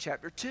 1 and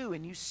chapter 2,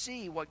 and you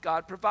see what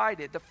God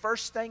provided. The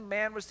first thing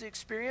man was to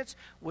experience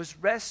was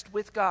rest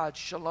with God,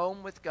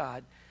 shalom with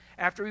God.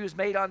 After he was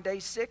made on day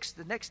 6,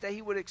 the next day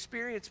he would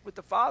experience with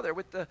the Father,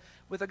 with the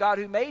God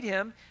who made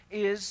him,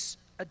 is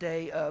a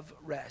day of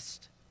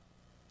rest.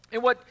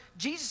 And what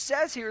Jesus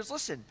says here is,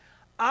 listen,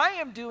 I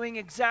am doing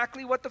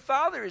exactly what the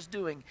Father is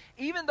doing.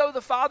 Even though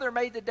the Father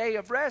made the day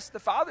of rest, the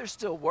Father's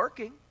still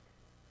working.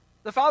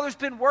 The Father's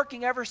been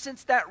working ever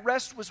since that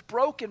rest was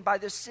broken by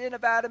the sin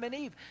of Adam and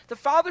Eve. The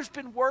Father's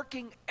been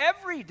working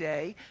every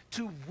day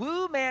to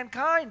woo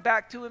mankind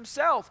back to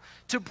himself,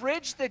 to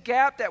bridge the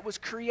gap that was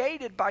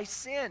created by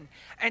sin,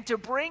 and to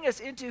bring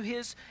us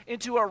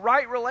into a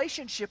right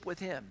relationship with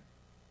him.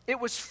 It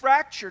was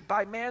fractured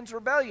by man's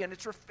rebellion.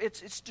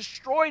 It's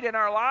destroyed in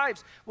our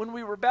lives when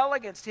we rebel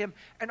against him.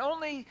 And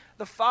only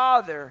the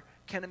Father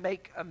can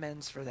make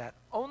amends for that.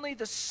 Only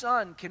the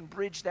Son can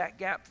bridge that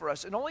gap for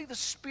us. And only the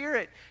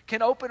Spirit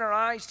can open our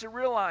eyes to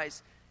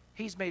realize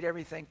he's made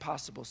everything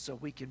possible so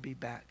we can be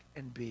back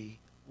and be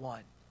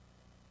one.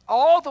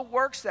 All the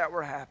works that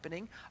were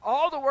happening,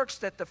 all the works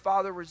that the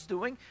Father was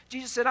doing,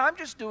 Jesus said, I'm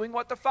just doing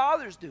what the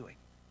Father's doing.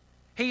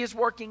 He is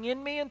working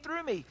in me and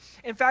through me.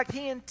 In fact,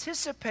 he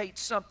anticipates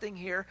something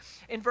here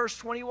in verse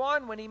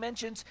 21 when he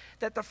mentions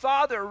that the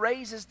Father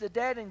raises the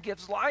dead and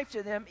gives life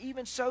to them.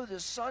 Even so,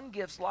 the Son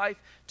gives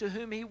life to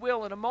whom he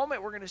will. In a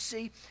moment, we're going to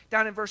see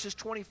down in verses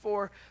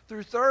 24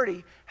 through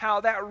 30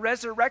 how that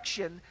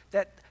resurrection,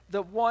 that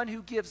the one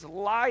who gives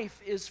life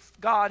is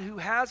God who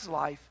has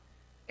life.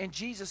 And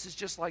Jesus is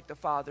just like the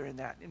Father in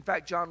that. In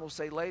fact, John will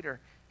say later,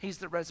 he's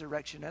the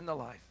resurrection and the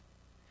life.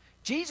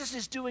 Jesus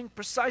is doing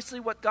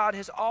precisely what God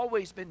has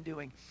always been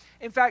doing.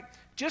 In fact,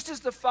 just as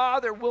the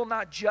Father will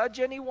not judge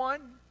anyone,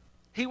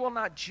 he will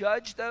not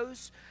judge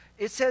those.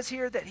 It says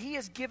here that he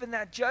has given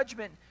that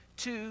judgment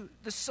to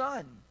the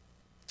Son.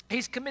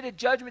 He's committed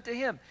judgment to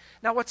him.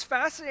 Now, what's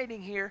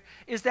fascinating here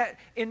is that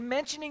in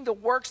mentioning the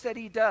works that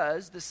he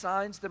does, the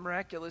signs, the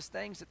miraculous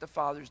things that the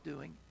Father's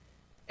doing,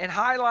 and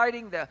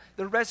highlighting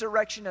the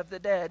resurrection of the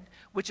dead,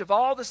 which of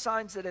all the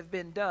signs that have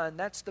been done,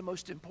 that's the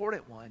most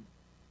important one.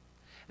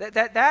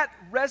 That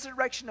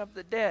resurrection of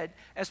the dead,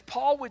 as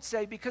Paul would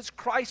say, because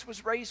Christ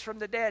was raised from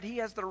the dead, he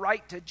has the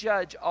right to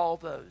judge all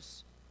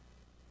those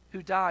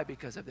who die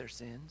because of their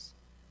sins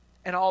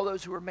and all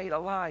those who are made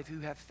alive who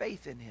have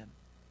faith in him.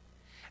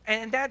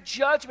 And that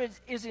judgment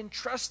is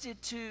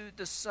entrusted to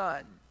the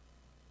Son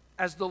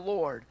as the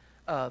Lord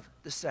of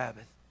the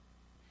Sabbath.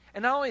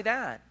 And not only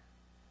that,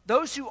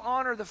 those who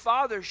honor the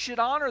Father should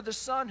honor the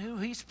Son who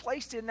he's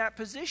placed in that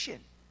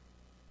position.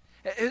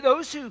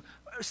 Those who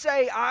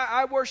say,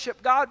 I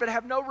worship God, but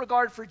have no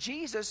regard for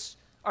Jesus,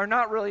 are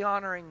not really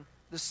honoring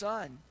the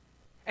Son.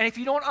 And if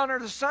you don't honor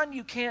the Son,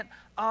 you can't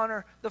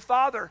honor the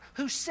Father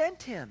who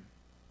sent him.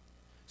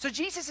 So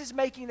Jesus is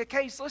making the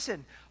case,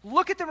 listen,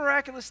 look at the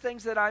miraculous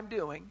things that I'm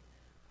doing.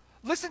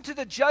 Listen to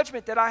the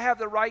judgment that I have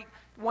the right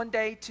one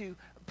day to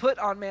put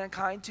on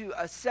mankind, to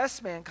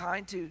assess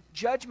mankind, to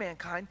judge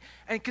mankind,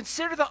 and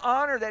consider the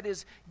honor that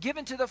is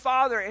given to the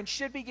Father and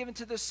should be given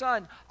to the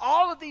Son.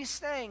 All of these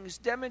things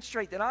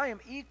demonstrate that I am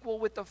equal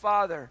with the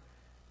Father,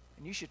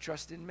 and you should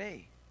trust in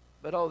me.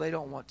 But they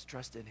don't want to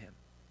trust in him.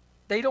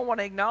 They don't want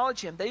to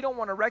acknowledge him. They don't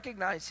want to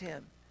recognize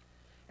him.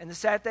 And the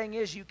sad thing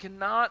is, you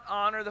cannot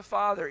honor the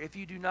Father if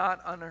you do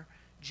not honor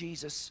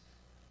Jesus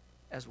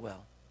as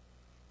well.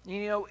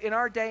 You know, in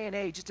our day and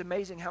age, it's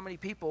amazing how many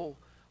people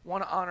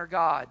want to honor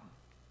God.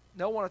 They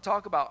don't want to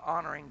talk about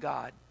honoring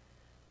God.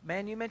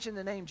 Man, you mention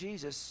the name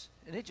Jesus,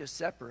 and it just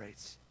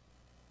separates.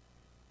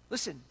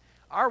 Listen,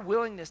 our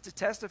willingness to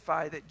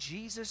testify that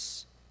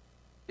Jesus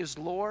is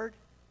Lord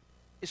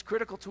is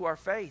critical to our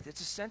faith.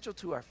 It's essential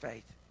to our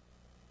faith.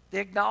 The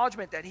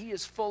acknowledgement that He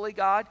is fully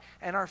God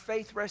and our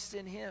faith rests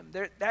in Him.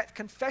 That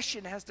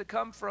confession has to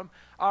come from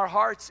our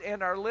hearts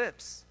and our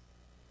lips.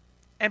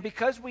 And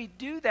because we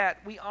do that,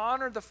 we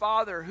honor the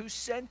Father who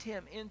sent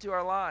Him into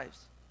our lives.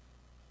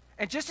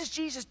 And just as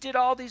Jesus did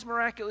all these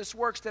miraculous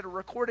works that are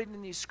recorded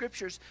in these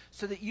scriptures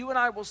so that you and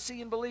I will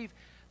see and believe,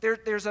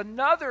 there's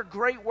another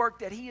great work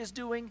that He is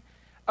doing,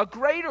 a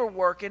greater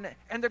work.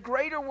 And the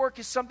greater work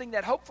is something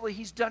that hopefully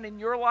He's done in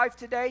your life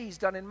today. He's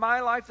done in my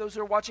life, those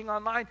who are watching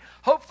online.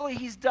 Hopefully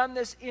He's done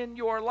this in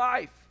your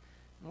life.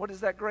 And what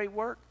is that great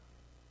work?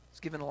 It's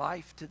given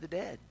life to the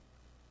dead.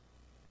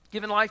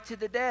 Given life to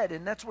the dead.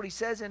 And that's what He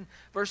says in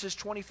verses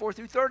 24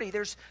 through 30.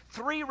 There's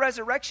 3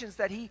 resurrections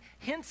that He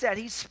hints at,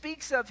 He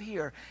speaks of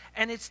here.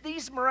 And it's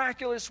these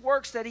miraculous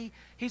works that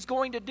He's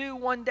going to do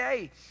one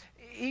day.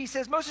 He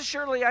says, most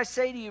assuredly I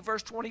say to you,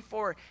 verse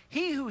 24,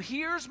 he who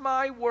hears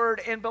my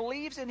word and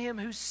believes in Him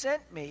who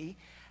sent me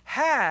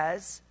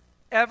has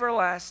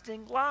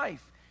everlasting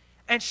life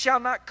and shall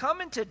not come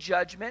into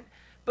judgment,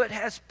 but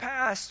has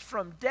passed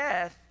from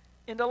death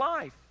into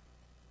life.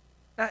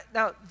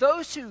 Now,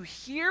 those who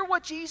hear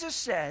what Jesus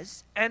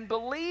says and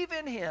believe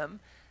in Him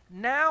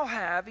now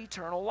have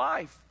eternal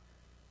life.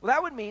 Well,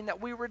 that would mean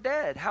that we were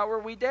dead. How are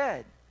we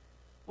dead?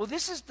 Well,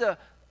 this is the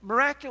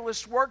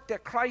miraculous work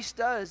that Christ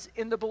does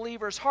in the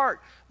believer's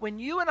heart. When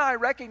you and I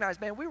recognize,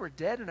 man, we were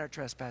dead in our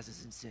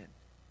trespasses and sin.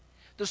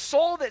 The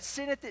soul that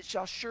sinneth, it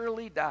shall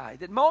surely die.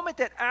 The moment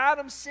that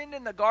Adam sinned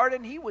in the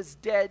garden, he was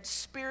dead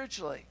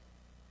spiritually.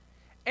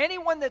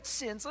 Anyone that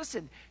sins,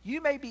 listen, you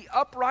may be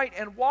upright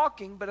and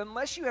walking, but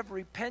unless you have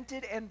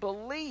repented and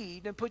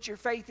believed and put your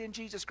faith in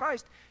Jesus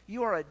Christ,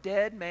 you are a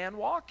dead man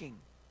walking.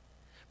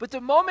 But the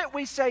moment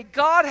we say,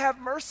 God, have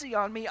mercy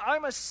on me,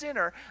 I'm a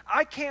sinner,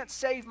 I can't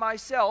save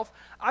myself,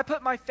 I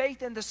put my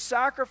faith in the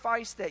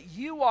sacrifice that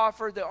you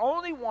offer, the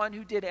only one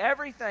who did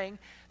everything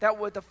that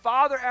what the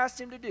Father asked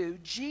Him to do,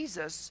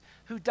 Jesus,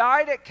 who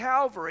died at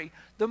Calvary,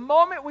 the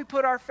moment we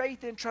put our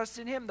faith and trust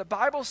in Him, the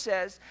Bible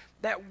says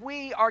that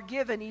we are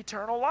given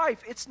eternal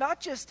life. It's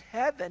not just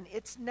heaven,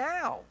 it's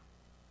now.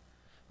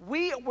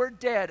 We were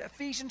dead.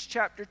 Ephesians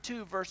chapter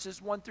 2,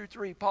 verses 1 through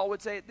 3. Paul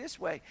would say it this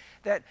way,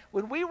 that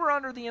when we were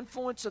under the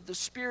influence of the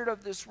spirit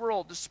of this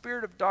world, the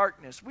spirit of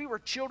darkness, we were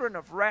children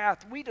of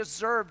wrath. We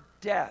deserved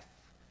death.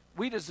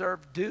 We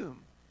deserved doom.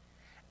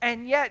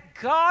 And yet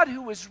God,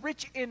 who was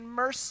rich in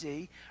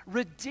mercy,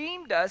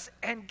 redeemed us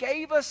and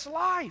gave us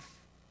life.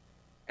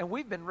 And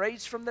we've been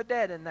raised from the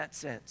dead in that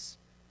sense.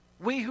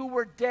 We who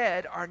were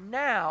dead are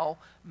now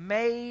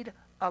made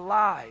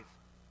alive.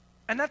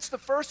 And that's the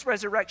first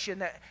resurrection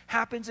that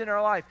happens in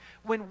our life.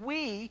 When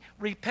we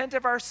repent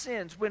of our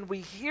sins, when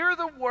we hear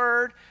the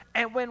word,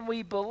 and when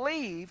we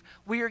believe,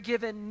 we are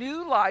given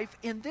new life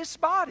in this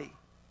body.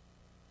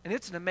 And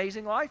it's an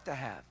amazing life to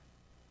have.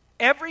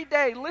 Every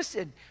day,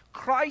 listen,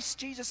 Christ,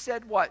 Jesus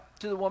said what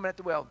to the woman at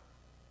the well?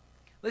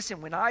 Listen,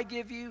 when I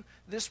give you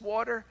this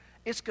water,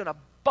 it's going to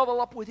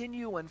bubble up within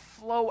you and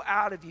flow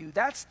out of you.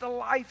 That's the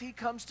life He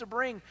comes to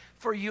bring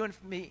for you and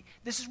for me.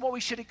 This is what we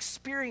should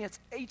experience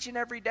each and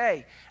every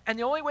day. And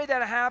the only way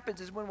that happens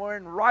is when we're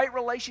in right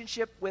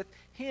relationship with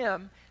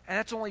Him, and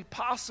that's only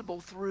possible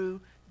through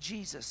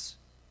Jesus,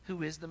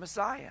 who is the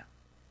Messiah.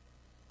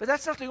 But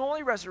that's not the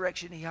only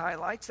resurrection He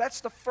highlights. That's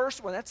the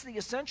first one. That's the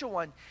essential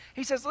one.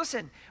 He says,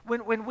 listen,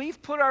 when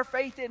we've put our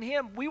faith in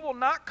Him, we will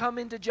not come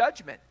into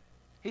judgment.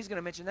 He's going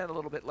to mention that a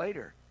little bit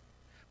later.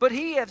 But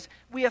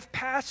we have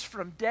passed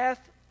from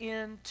death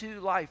into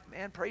life.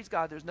 Man, praise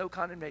God, there's no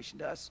condemnation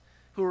to us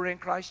who are in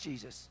Christ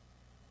Jesus.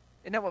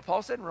 Isn't that what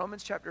Paul said in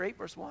Romans chapter 8,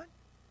 verse 1?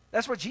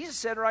 That's what Jesus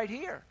said right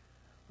here.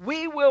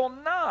 We will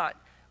not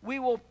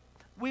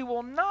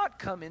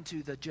come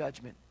into the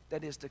judgment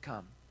that is to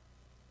come.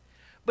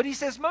 But he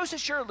says, most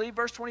assuredly,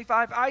 verse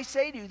 25, I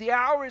say to you, the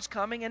hour is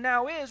coming, and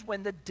now is,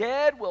 when the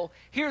dead will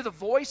hear the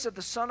voice of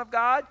the Son of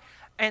God,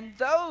 and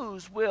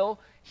those who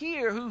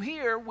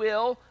hear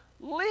will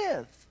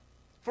live.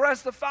 For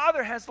as the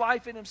Father has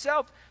life in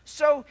Himself,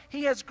 so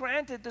He has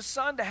granted the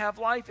Son to have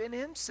life in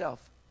Himself,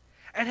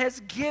 and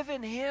has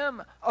given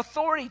Him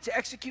authority to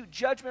execute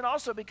judgment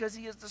also, because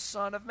He is the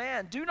Son of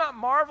Man. Do not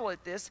marvel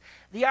at this.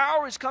 The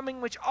hour is coming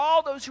which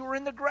all those who are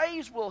in the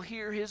graves will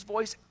hear His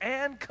voice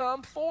and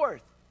come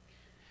forth.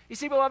 You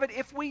see, beloved,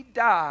 if we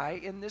die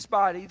in this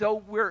body,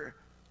 though we're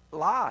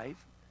alive,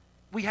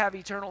 we have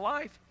eternal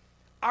life,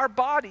 our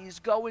bodies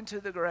go into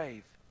the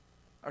grave.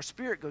 Our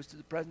spirit goes to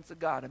the presence of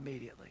God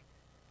immediately.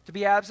 To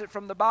be absent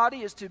from the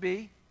body is to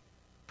be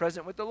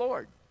present with the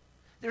Lord.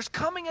 There's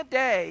coming a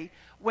day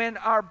when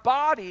our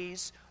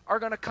bodies are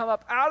going to come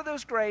up out of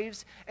those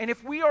graves, and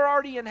if we are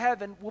already in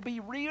heaven, we'll be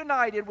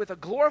reunited with a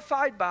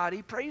glorified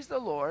body, praise the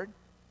Lord,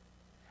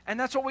 and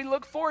that's what we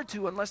look forward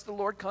to unless the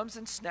Lord comes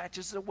and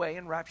snatches us away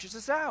and raptures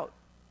us out.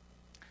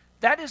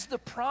 That is the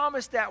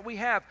promise that we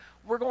have.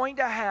 We're going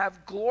to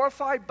have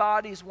glorified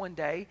bodies one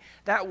day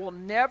that will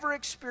never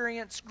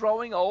experience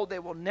growing old. They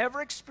will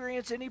never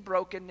experience any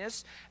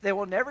brokenness. They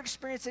will never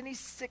experience any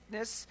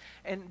sickness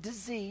and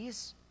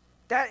disease.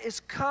 That is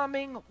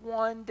coming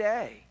one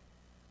day.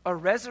 A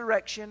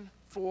resurrection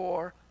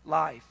for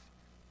life.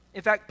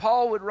 In fact,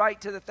 Paul would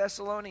write to the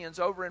Thessalonians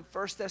over in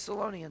 1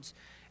 Thessalonians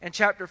in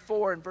chapter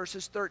 4 and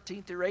verses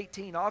 13 through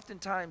 18.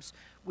 Oftentimes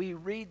we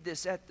read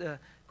this at the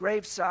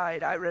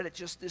graveside. I read it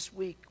just this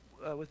week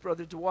with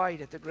Brother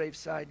Dwight at the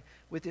graveside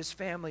with his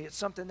family. It's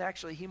something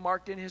actually he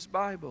marked in his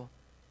Bible.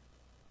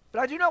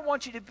 But I do not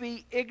want you to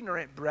be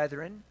ignorant,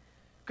 brethren,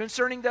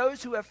 concerning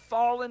those who have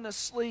fallen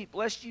asleep,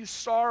 lest you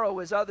sorrow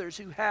as others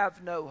who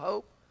have no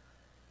hope.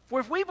 For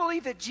if we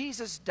believe that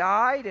Jesus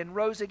died and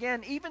rose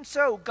again, even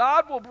so,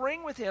 God will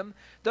bring with him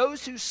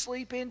those who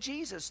sleep in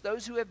Jesus,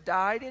 those who have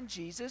died in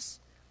Jesus.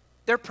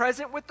 They're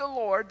present with the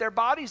Lord. Their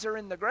bodies are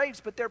in the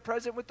graves, but they're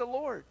present with the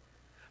Lord.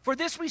 For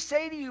this we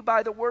say to you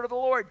by the word of the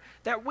Lord,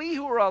 that we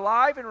who are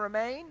alive and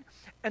remain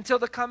until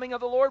the coming of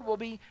the Lord will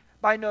be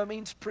by no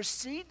means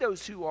precede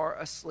those who are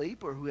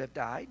asleep or who have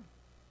died.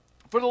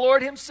 For the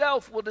Lord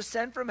himself will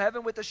descend from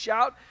heaven with a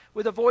shout,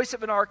 with the voice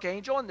of an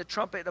archangel and the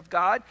trumpet of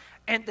God,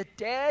 and the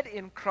dead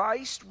in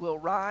Christ will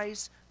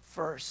rise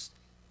first.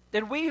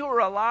 Then we who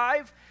are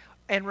alive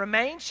and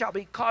remain shall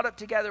be caught up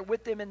together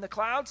with them in the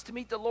clouds to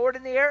meet the Lord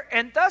in the air,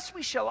 and thus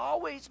we shall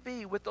always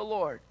be with the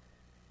Lord.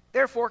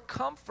 Therefore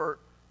comfort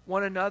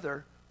one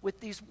another with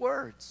these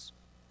words.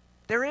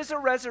 There is a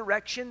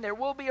resurrection, there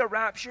will be a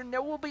rapture, and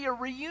there will be a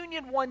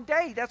reunion one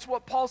day. That's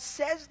what Paul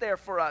says there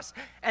for us.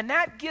 And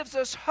that gives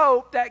us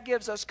hope, that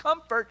gives us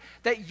comfort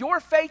that your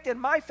faith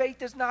and my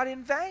faith is not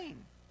in vain.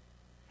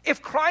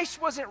 If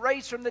Christ wasn't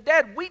raised from the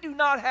dead, we do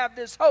not have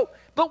this hope.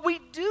 But we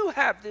do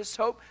have this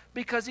hope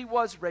because he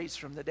was raised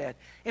from the dead.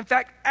 In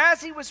fact,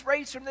 as he was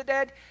raised from the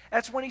dead,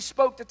 that's when he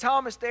spoke to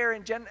Thomas there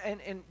in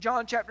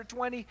John chapter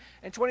 20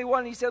 and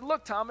 21. He said,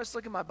 look, Thomas,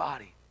 look at my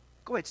body.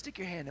 Go ahead, stick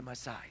your hand in my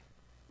side.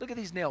 Look at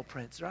these nail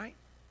prints, right?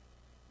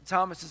 And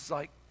Thomas is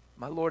like,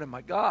 my Lord and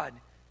my God.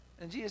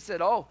 And Jesus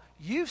said, oh,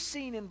 you've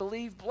seen and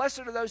believed. Blessed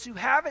are those who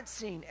haven't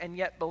seen and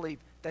yet believe.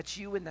 That's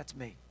you and that's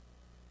me.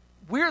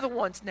 We're the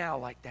ones now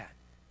like that.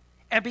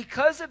 And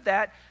because of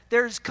that,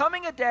 there's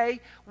coming a day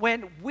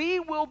when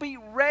we will be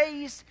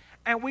raised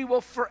and we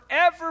will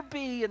forever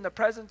be in the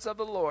presence of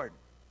the Lord.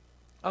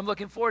 I'm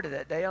looking forward to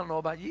that day. I don't know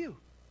about you.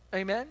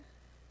 Amen?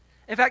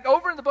 In fact,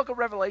 over in the book of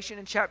Revelation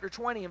in chapter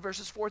 20 and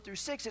verses 4 through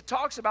 6, it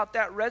talks about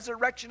that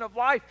resurrection of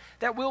life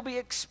that will be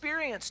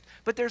experienced.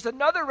 But there's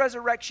another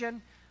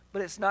resurrection,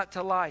 but it's not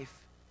to life,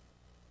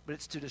 but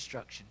it's to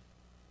destruction,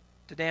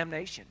 to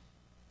damnation.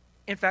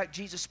 In fact,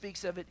 Jesus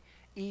speaks of it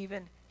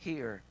even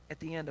here at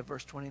the end of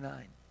verse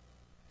 29.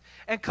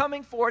 And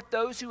coming forth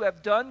those who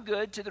have done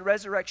good to the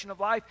resurrection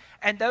of life,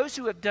 and those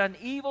who have done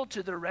evil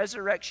to the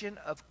resurrection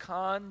of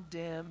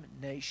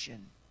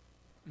condemnation.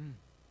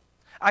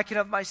 I can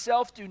of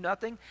myself do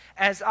nothing.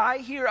 As I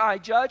hear, I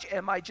judge,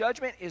 and my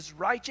judgment is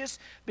righteous,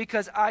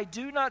 because I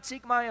do not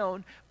seek my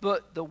own,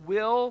 but the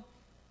will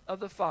of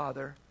the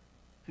Father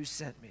who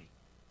sent me.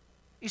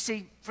 You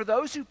see, for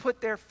those who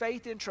put their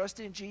faith and trust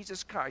in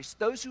Jesus Christ,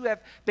 those who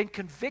have been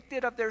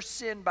convicted of their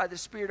sin by the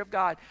Spirit of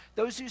God,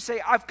 those who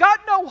say, I've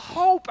got no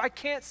hope, I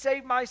can't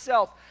save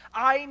myself,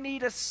 I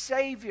need a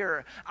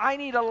Savior, I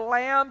need a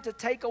Lamb to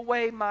take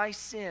away my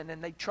sin,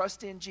 and they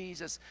trust in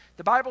Jesus.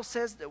 The Bible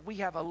says that we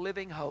have a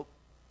living hope.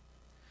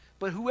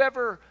 But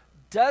whoever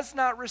does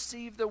not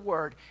receive the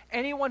word,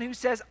 anyone who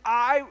says,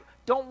 I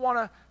don't want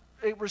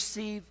to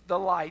receive the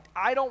light,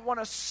 I don't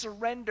want to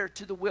surrender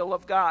to the will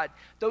of God,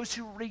 those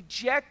who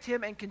reject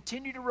him and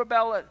continue to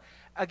rebel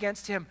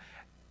against him,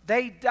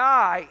 they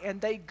die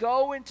and they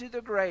go into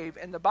the grave.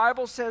 And the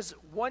Bible says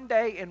one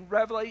day in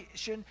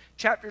Revelation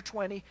chapter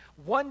 20,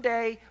 one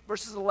day,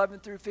 verses 11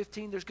 through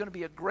 15, there's going to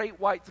be a great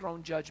white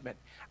throne judgment.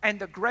 And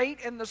the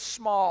great and the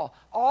small,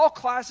 all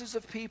classes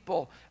of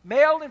people,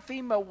 male and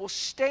female, will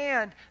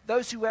stand,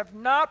 those who have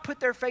not put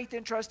their faith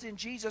and trust in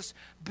Jesus,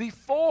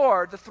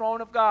 before the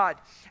throne of God.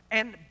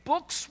 And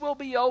books will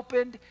be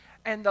opened,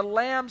 and the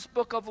Lamb's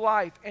book of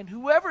life. And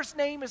whoever's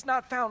name is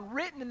not found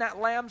written in that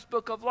Lamb's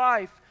book of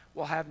life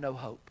will have no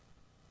hope.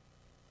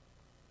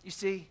 You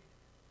see,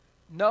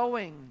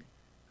 knowing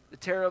the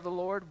terror of the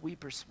Lord, we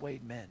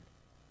persuade men,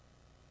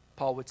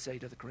 Paul would say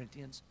to the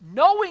Corinthians.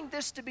 Knowing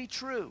this to be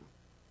true,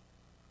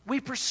 we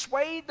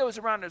persuade those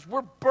around us.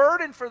 We're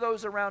burdened for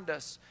those around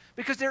us,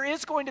 because there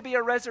is going to be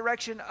a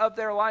resurrection of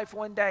their life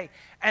one day.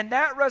 And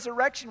that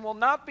resurrection will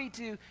not be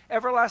to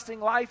everlasting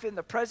life in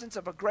the presence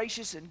of a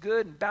gracious and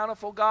good and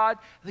bountiful God,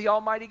 the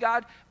Almighty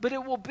God, but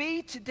it will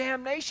be to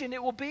damnation.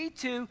 It will be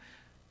to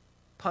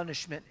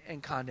punishment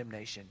and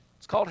condemnation.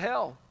 It's called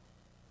hell.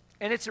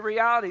 And it's a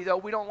reality, though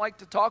we don't like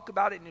to talk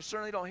about it, and you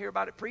certainly don't hear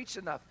about it preached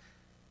enough.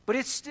 But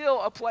it's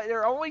still a place.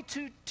 There are only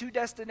two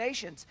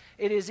destinations.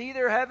 It is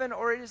either heaven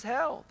or it is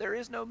hell. There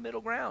is no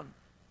middle ground.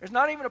 There's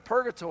not even a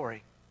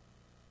purgatory.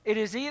 It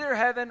is either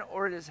heaven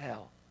or it is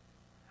hell.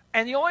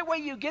 And the only way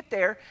you get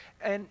there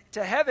and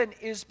to heaven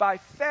is by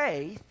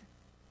faith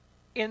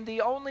in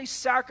the only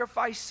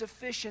sacrifice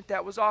sufficient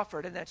that was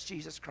offered, and that's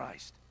Jesus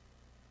Christ.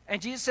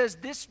 And Jesus says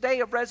this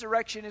day of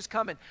resurrection is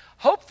coming.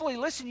 Hopefully,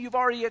 listen, you've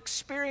already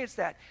experienced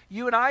that.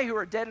 You and I who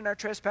are dead in our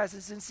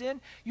trespasses and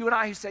sin, you and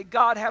I who say,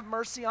 God, have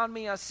mercy on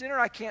me, a sinner,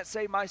 I can't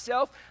save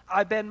myself.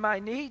 I bend my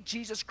knee.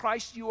 Jesus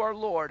Christ, you are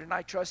Lord, and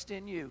I trust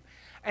in you.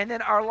 And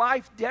then our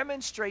life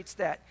demonstrates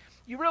that.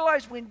 You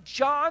realize when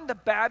John the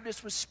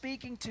Baptist was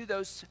speaking to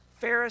those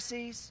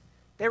Pharisees,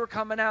 they were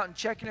coming out and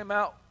checking him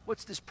out.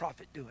 What's this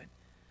prophet doing?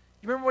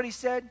 You remember what he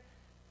said?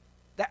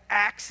 The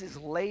axe is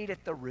laid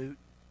at the root.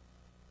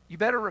 You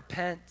better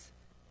repent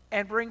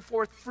and bring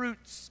forth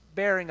fruits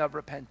bearing of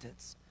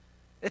repentance.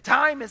 The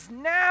time is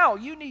now.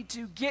 You need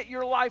to get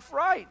your life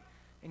right.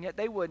 And yet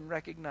they wouldn't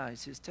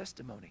recognize his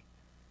testimony.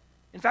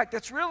 In fact,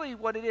 that's really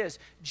what it is.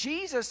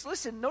 Jesus,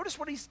 listen, notice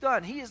what he's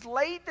done. He has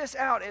laid this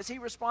out as he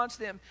responds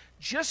to them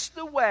just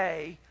the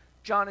way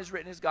John has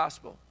written his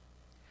gospel.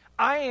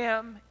 I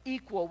am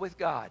equal with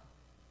God.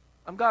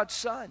 I'm God's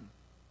son.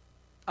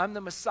 I'm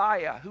the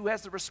Messiah who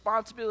has the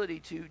responsibility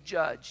to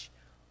judge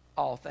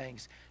all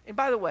things. And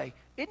by the way,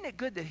 isn't it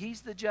good that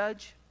he's the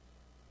judge?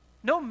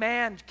 No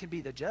man can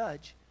be the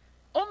judge.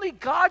 Only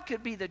God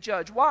could be the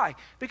judge. Why?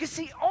 Because,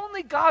 see,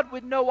 only God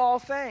would know all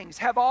things,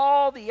 have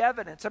all the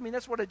evidence. I mean,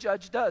 that's what a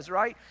judge does,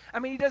 right? I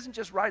mean, he doesn't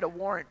just write a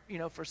warrant,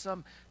 for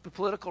some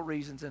political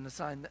reasons and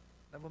assign that.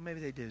 Well,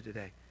 maybe they do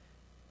today.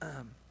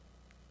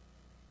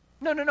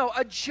 No.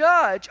 A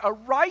judge, a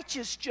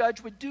righteous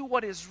judge, would do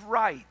what is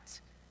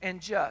right and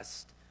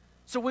just.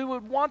 So we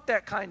would want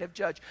that kind of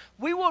judge.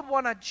 We would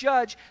want a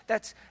judge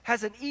that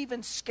has an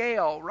even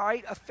scale,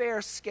 right? A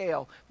fair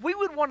scale. We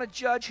would want a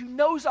judge who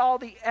knows all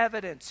the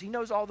evidence. He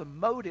knows all the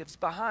motives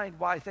behind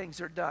why things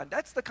are done.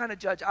 That's the kind of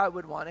judge I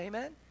would want,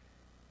 amen?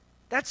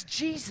 That's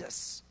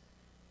Jesus.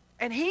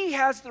 And he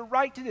has the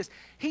right to this.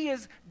 He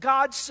is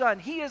God's son.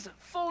 He is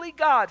fully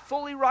God,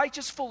 fully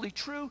righteous, fully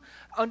true,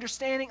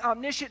 understanding,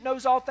 omniscient,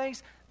 knows all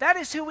things. That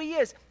is who he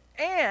is.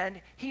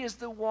 And he is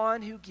the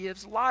one who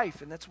gives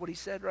life. And that's what he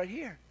said right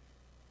here.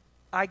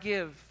 I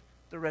give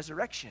the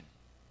resurrection.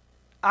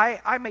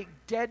 I make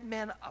dead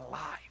men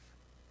alive.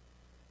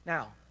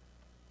 Now,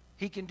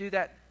 he can do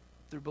that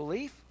through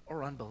belief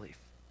or unbelief.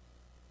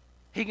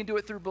 He can do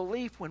it through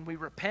belief when we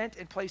repent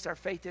and place our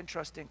faith and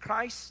trust in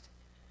Christ,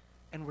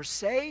 and we're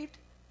saved.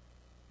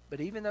 But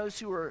even those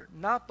who are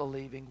not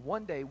believing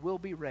one day will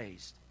be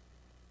raised,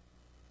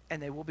 and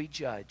they will be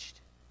judged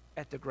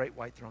at the great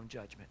white throne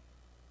judgment.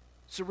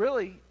 So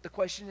really, the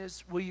question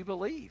is, will you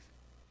believe?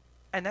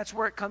 And that's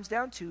where it comes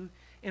down to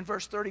in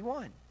verse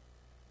 31.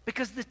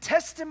 Because the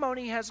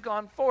testimony has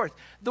gone forth.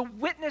 The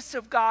witness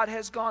of God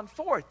has gone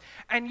forth.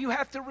 And you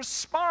have to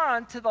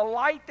respond to the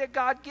light that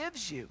God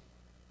gives you.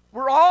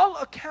 We're all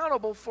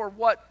accountable for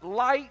what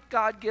light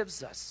God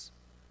gives us.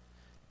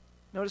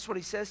 Notice what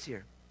he says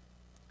here.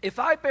 If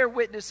I bear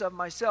witness of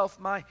myself,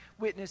 my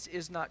witness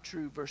is not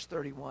true. Verse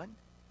 31.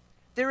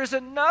 There is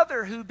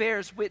another who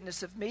bears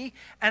witness of me,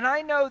 and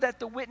I know that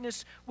the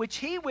witness which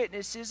he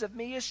witnesses of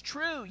me is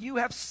true. You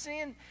have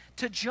sent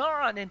to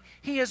John, and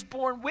he has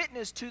borne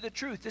witness to the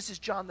truth. This is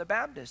John the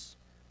Baptist.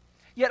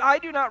 Yet I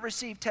do not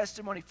receive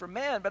testimony from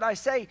man, but I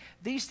say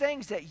these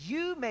things that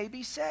you may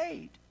be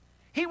saved.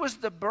 He was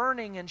the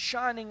burning and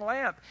shining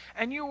lamp,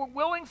 and you were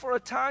willing for a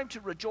time to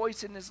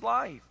rejoice in his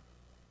life.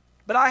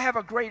 But I have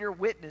a greater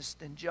witness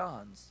than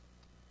John's.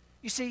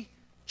 You see,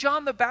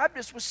 John the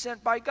Baptist was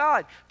sent by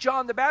God.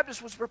 John the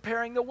Baptist was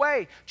preparing the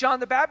way. John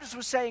the Baptist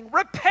was saying,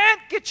 repent,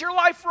 get your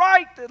life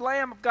right. The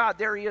Lamb of God,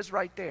 there he is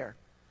right there.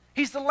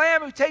 He's the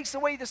Lamb who takes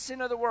away the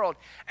sin of the world.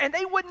 And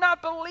they would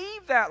not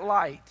believe that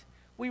light.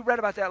 We read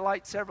about that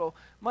light several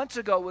months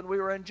ago when we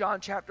were in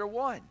John chapter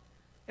 1.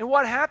 And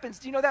what happens?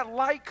 Do you know that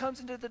light comes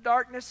into the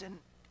darkness, and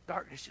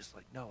darkness just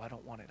like, no, I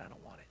don't want it, I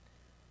don't want it.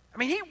 I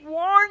mean, he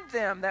warned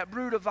them, that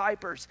brood of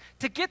vipers,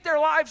 to get their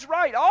lives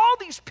right. All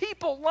these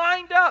people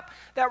lined up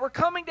that were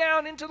coming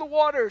down into the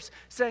waters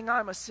saying,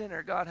 I'm a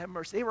sinner, God have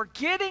mercy. They were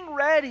getting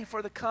ready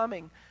for the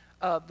coming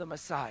of the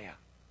Messiah.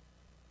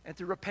 And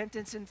through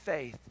repentance and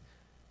faith,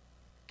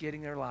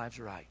 getting their lives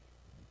right.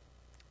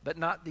 But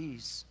not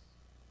these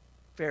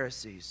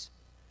Pharisees.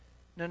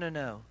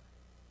 No.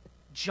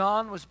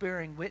 John was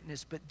bearing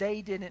witness, but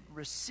they didn't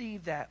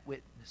receive that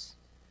witness.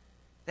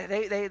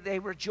 They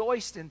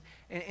rejoiced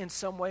in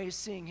some ways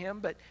seeing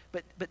him, but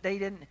they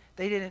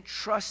didn't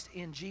trust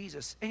in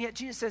Jesus. And yet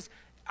Jesus says,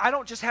 I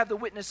don't just have the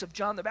witness of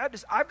John the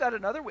Baptist. I've got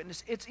another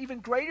witness. It's even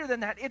greater than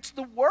that. It's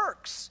the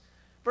works.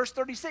 Verse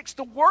 36,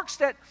 the works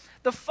that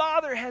the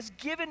Father has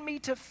given me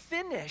to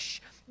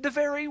finish, the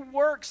very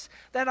works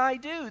that I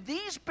do.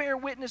 These bear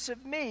witness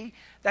of me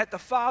that the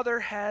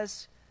Father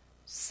has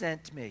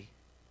sent me.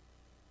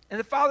 And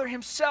the Father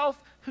himself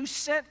who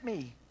sent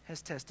me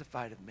has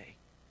testified of me.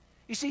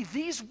 You see,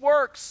 these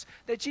works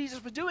that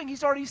Jesus was doing,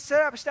 he's already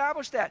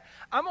established that.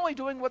 I'm only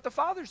doing what the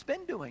Father's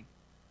been doing.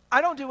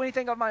 I don't do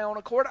anything of my own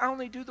accord. I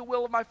only do the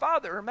will of my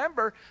Father.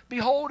 Remember,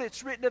 behold,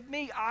 it's written of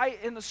me,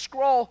 in the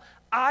scroll,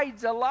 I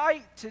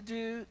delight to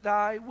do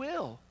thy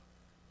will.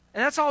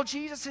 And that's all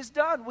Jesus has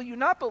done. Will you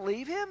not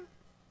believe him?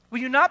 Will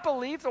you not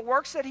believe the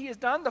works that he has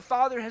done, the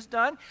Father has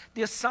done,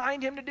 the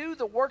assigned him to do,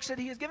 the works that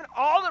he has given,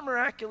 all the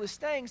miraculous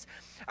things?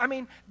 I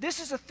mean, this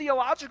is a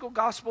theological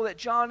gospel that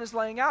John is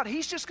laying out.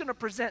 He's just going to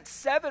present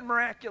 7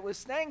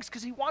 miraculous things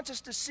because he wants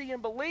us to see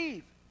and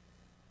believe.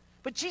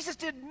 But Jesus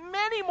did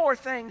many more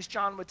things,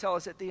 John would tell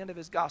us at the end of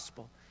his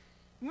gospel.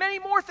 Many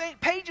more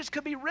pages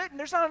could be written.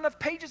 There's not enough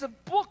pages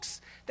of books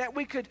that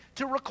we could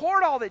to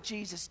record all that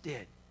Jesus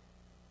did.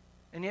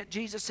 And yet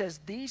Jesus says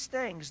these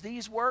things,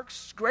 these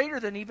works, greater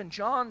than even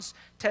John's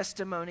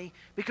testimony,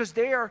 because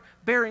they are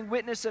bearing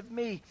witness of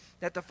me,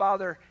 that the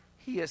Father,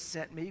 he has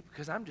sent me,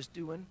 because I'm just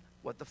doing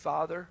what the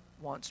Father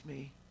wants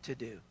me to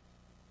do.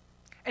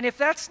 And if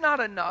that's not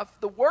enough,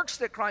 the works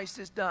that Christ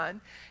has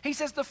done, he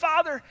says the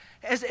Father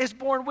has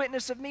borne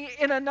witness of me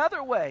in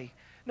another way.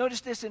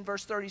 Notice this in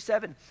verse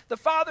 37. The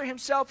Father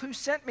himself who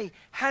sent me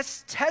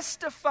has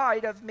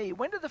testified of me.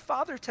 When did the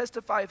Father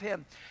testify of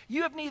him?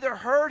 You have neither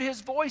heard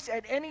his voice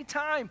at any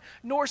time,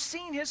 nor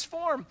seen his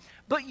form,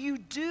 but you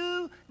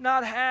do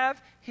not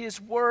have his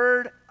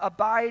word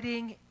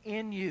abiding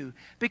in you.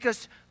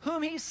 Because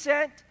whom he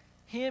sent,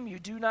 him you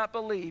do not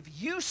believe.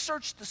 You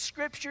search the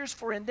scriptures,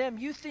 for in them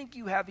you think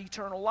you have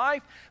eternal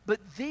life, but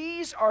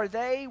these are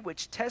they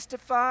which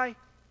testify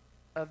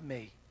of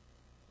me.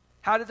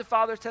 How did the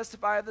Father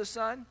testify of the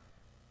Son?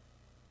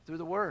 Through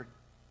the Word.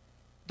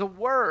 The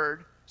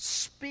Word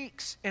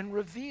speaks and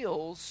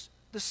reveals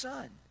the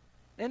Son.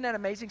 Isn't that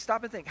amazing?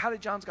 Stop and think. How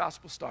did John's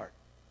Gospel start?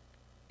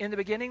 In the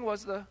beginning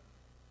was the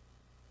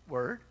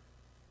Word,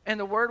 and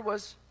the Word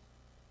was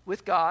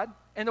with God,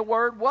 and the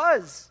Word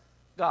was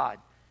God.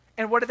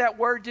 And what did that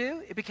Word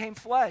do? It became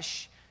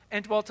flesh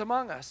and dwelt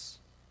among us.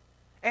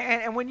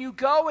 And when you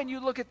go and you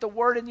look at the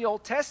Word in the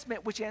Old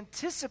Testament, which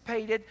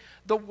anticipated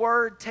the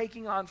Word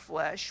taking on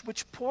flesh,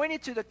 which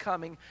pointed to the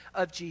coming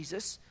of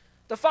Jesus,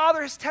 the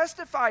Father has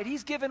testified.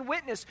 He's given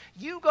witness.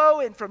 You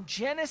go in from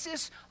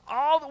Genesis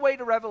all the way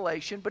to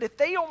Revelation, but if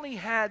they only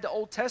had the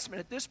Old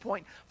Testament at this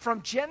point,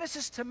 from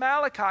Genesis to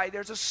Malachi,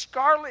 there's a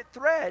scarlet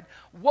thread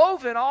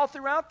woven all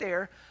throughout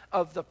there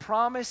of the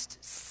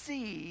promised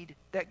seed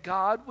that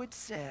God would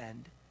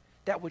send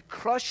that would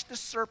crush the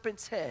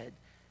serpent's head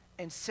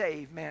and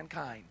save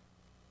mankind.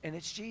 And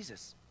it's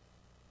Jesus.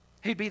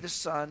 He'd be the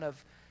son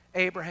of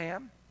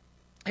Abraham.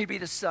 He'd be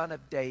the son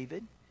of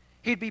David.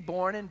 He'd be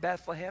born in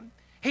Bethlehem.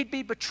 He'd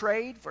be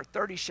betrayed for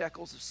 30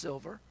 shekels of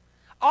silver.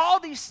 All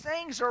these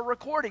things are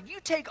recorded. You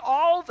take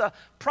all the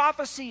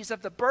prophecies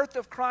of the birth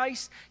of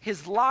Christ,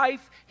 his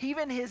life,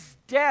 even his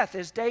death,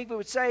 as David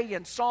would say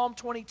in Psalm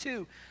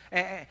 22,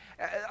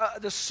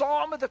 the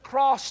psalm of the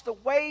cross, the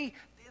way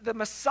the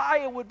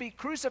Messiah would be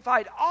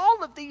crucified.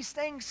 All of these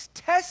things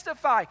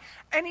testify.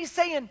 And he's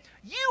saying,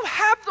 you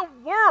have the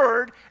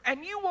Word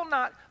and you will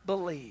not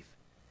believe.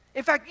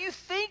 In fact, you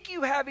think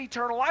you have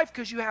eternal life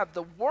because you have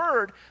the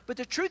Word, but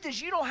the truth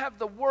is you don't have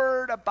the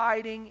Word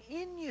abiding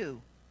in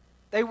you.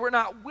 They were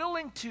not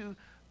willing to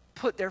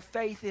put their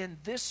faith in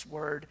this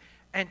Word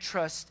and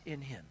trust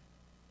in him.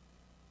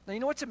 Now,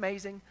 you know what's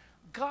amazing?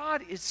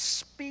 God is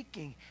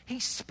speaking.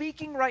 He's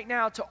speaking right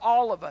now to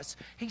all of us.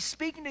 He's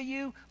speaking to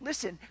you.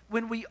 Listen,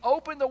 when we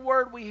open the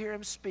Word, we hear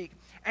him speak.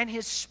 And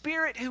his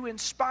Spirit who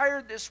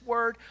inspired this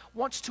Word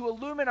wants to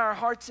illumine our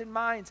hearts and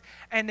minds.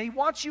 And he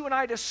wants you and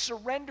I to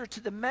surrender to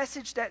the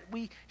message that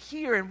we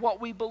hear and what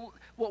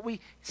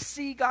we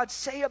see God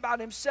say about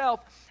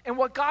himself. And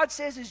what God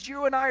says is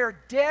you and I are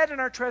dead in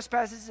our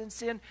trespasses and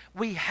sin.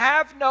 We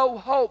have no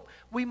hope.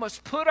 We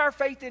must put our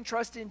faith and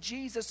trust in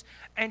Jesus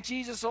and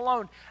Jesus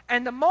alone.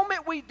 And the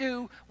moment we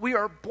do, we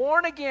are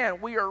born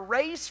again. We are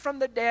raised from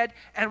the dead,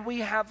 and we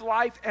have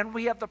life, and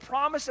we have the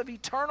promise of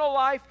eternal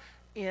life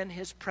in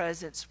his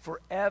presence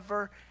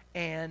forever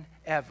and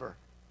ever.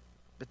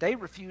 But they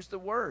refused the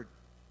Word.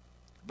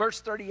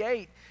 Verse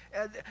 38,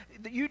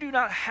 you do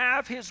not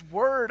have his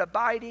Word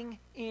abiding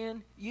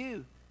in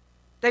you.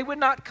 They would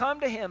not come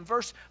to him.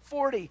 Verse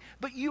 40,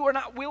 but you are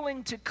not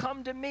willing to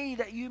come to me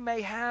that you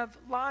may have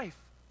life.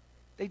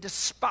 They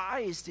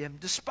despised him,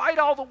 despite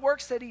all the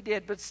works that he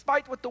did, but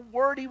despite what the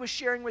Word he was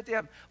sharing with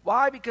them.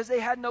 Why? Because they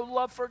had no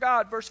love for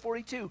God. Verse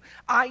 42,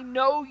 I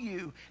know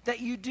you, that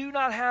you do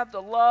not have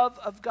the love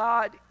of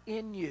God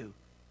in you.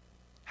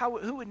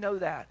 Who would know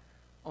that?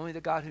 Only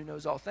the God who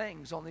knows all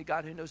things. Only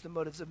God who knows the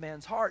motives of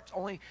man's hearts.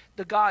 Only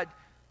the God,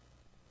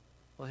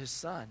 well, his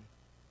Son,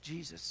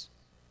 Jesus,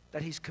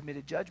 that he's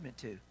committed judgment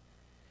to.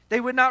 They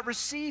would not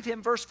receive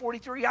him. Verse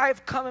 43, I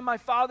have come in my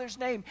Father's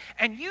name,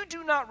 and you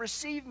do not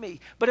receive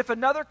me. But if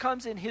another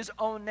comes in his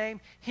own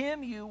name,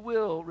 him you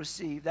will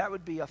receive. That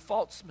would be a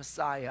false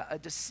Messiah, a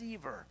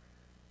deceiver.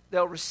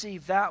 They'll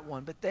receive that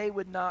one, but they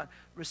would not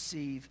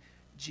receive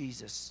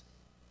Jesus.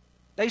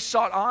 They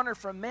sought honor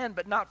from men,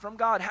 but not from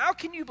God. How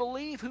can you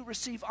believe who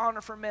receive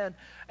honor from men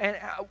and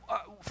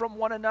from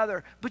one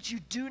another, but you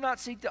do not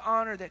seek the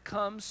honor that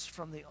comes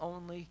from the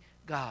only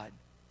God?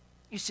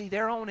 You see,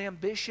 their own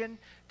ambition,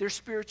 their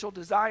spiritual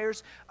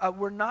desires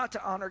were not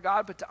to honor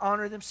God, but to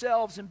honor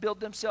themselves and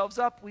build themselves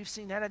up. We've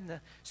seen that in the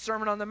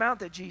Sermon on the Mount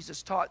that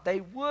Jesus taught.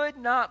 They would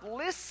not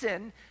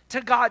listen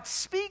to God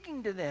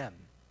speaking to them.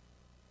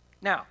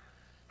 Now,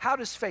 How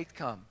does faith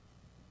come?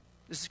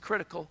 This is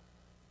critical.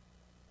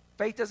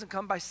 Faith doesn't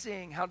come by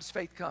seeing. How does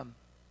faith come?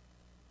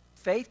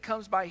 Faith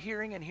comes by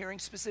hearing, and hearing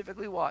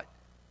specifically what?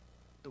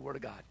 The Word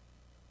of God.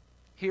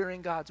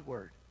 Hearing God's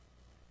Word.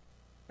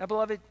 Now,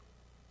 beloved,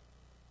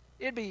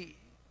 it'd be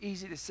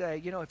easy to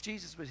say, if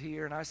Jesus was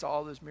here and I saw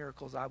all those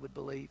miracles, I would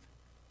believe.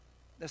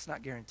 That's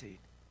not guaranteed.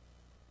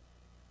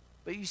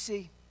 But you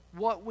see,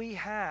 what we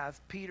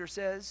have, Peter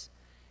says,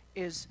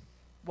 is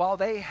while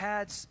they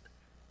had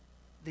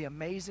the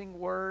amazing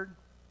Word,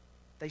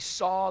 they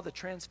saw the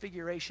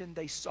transfiguration,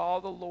 they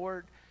saw the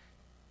Lord,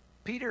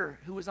 Peter,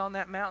 who was on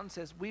that mountain,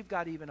 says, we've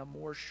got even a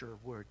more sure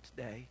word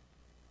today.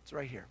 It's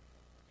right here.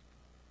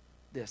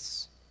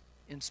 This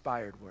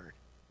inspired word.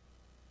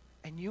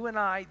 And you and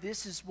I,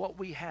 this is what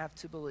we have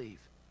to believe.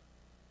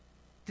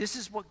 This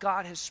is what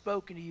God has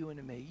spoken to you and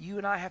to me. You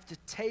and I have to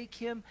take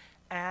him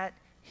at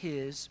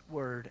his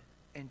word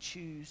and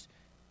choose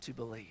to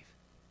believe.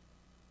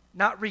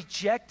 Not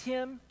reject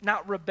him,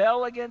 not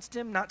rebel against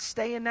him, not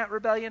stay in that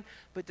rebellion,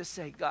 but to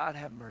say, God,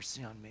 have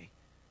mercy on me.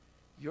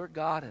 You're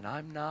God and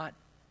I'm not.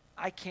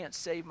 I can't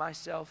save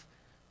myself,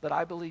 but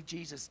I believe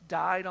Jesus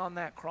died on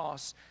that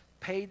cross,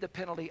 paid the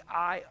penalty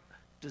I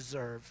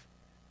deserve,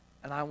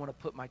 and I want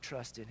to put my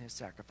trust in his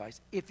sacrifice.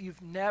 If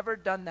you've never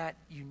done that,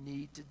 you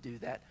need to do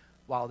that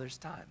while there's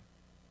time.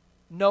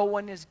 No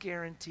one is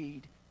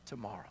guaranteed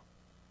tomorrow.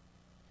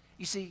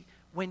 You see,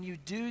 when you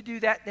do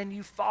that, then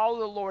you follow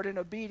the Lord in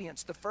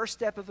obedience. The first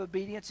step of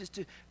obedience is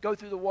to go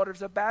through the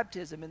waters of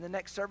baptism. In the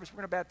next service, we're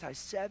going to baptize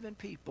 7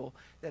 people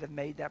that have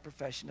made that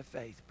profession of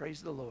faith.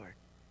 Praise the Lord.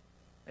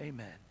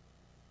 Amen.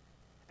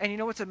 And you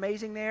know what's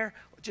amazing there?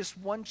 Just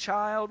one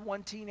child,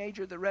 one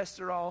teenager, the rest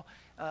are all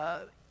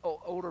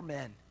older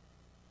men.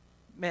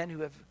 Men who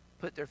have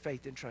put their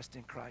faith and trust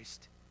in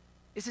Christ.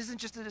 This isn't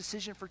just a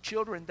decision for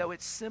children, though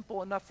it's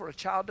simple enough for a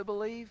child to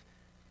believe,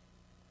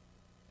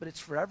 but it's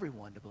for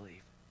everyone to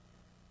believe.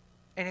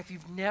 And if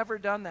you've never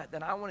done that,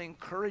 then I want to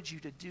encourage you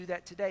to do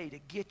that today, to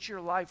get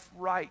your life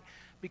right,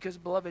 because,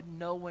 beloved,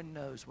 no one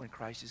knows when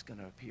Christ is going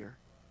to appear.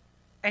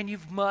 And you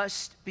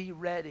must be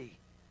ready.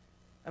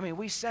 I mean,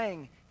 we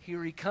sang,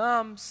 here he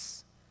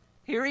comes,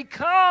 here he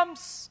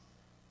comes.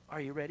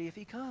 Are you ready if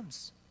he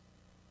comes?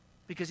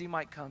 Because he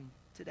might come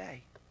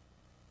today,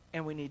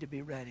 and we need to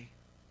be ready.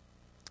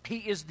 He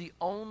is the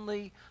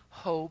only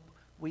hope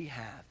we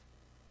have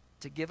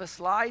to give us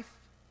life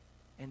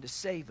and to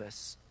save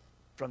us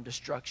from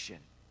destruction.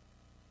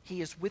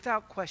 He is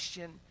without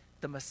question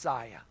the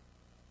Messiah.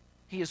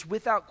 He is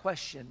without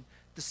question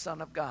the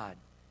Son of God.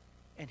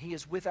 And he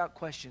is without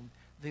question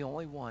the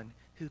only one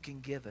who can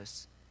give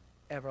us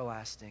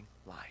everlasting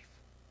life.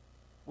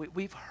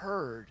 We've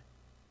heard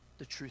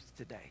the truth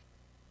today.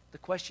 The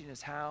question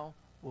is, how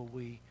will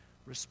we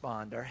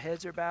respond? Our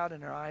heads are bowed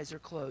and our eyes are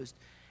closed.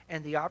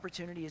 And the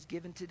opportunity is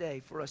given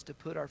today for us to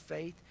put our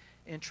faith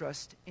and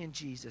trust in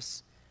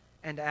Jesus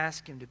and to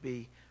ask him to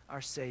be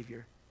our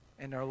Savior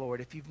and our Lord.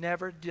 If you've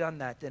never done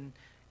that, then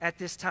at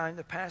this time,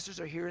 the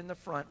pastors are here in the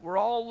front. We're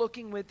all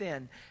looking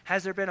within.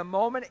 Has there been a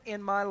moment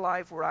in my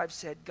life where I've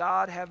said,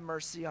 God, have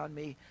mercy on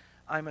me?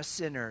 I'm a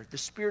sinner. The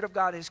Spirit of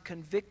God has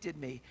convicted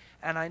me,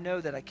 and I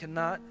know that I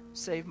cannot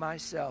save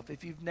myself.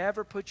 If you've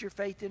never put your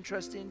faith and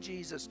trust in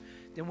Jesus,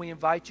 then we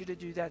invite you to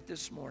do that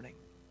this morning.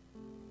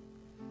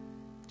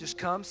 Just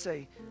come,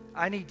 say,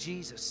 I need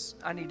Jesus.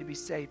 I need to be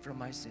saved from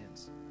my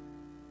sins.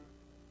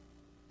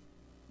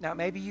 Now,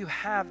 maybe you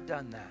have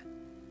done that,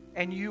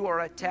 and you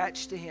are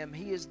attached to him.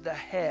 He is the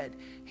head.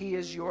 He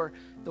is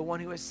the one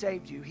who has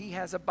saved you. He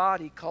has a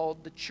body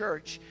called the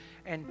church,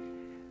 and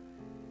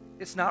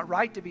it's not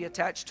right to be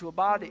attached to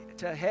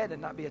a head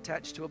and not be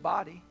attached to a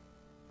body.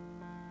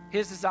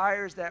 His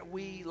desire is that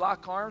we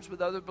lock arms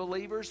with other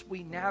believers.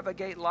 We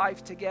navigate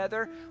life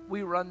together.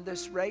 We run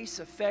this race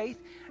of faith,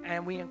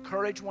 and we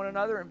encourage one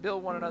another and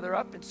build one another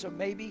up. And so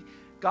maybe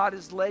God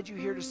has led you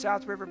here to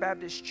South River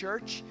Baptist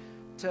Church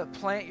to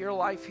plant your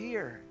life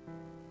here,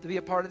 to be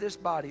a part of this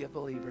body of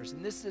believers.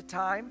 And this is a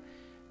time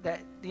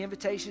that the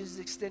invitation is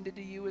extended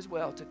to you as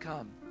well to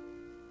come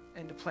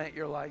and to plant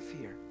your life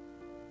here.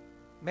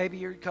 Maybe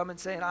you're coming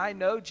saying, I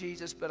know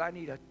Jesus, but I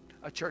need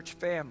a church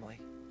family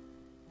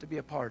to be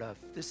a part of.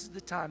 This is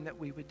the time that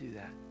we would do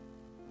that.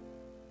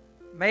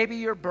 Maybe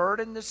you're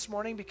burdened this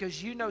morning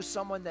because you know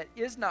someone that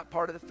is not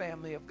part of the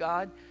family of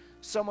God,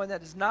 someone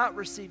that is not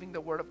receiving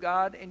the Word of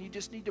God, and you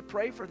just need to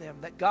pray for them,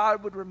 that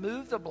God would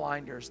remove the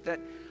blinders, that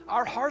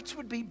our hearts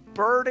would be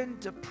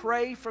burdened to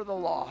pray for the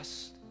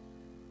lost.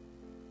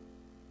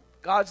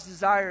 God's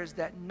desire is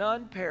that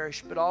none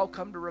perish, but all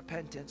come to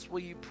repentance.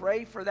 Will you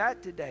pray for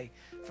that today,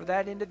 for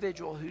that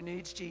individual who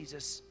needs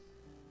Jesus?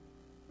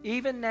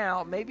 Even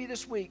now, maybe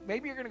this week,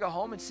 maybe you're going to go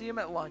home and see him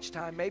at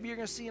lunchtime. Maybe you're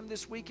going to see him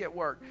this week at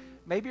work.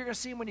 Maybe you're going to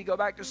see him when you go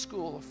back to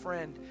school, a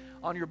friend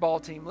on your ball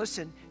team.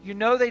 Listen, you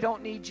know they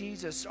don't need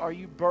Jesus. Are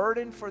you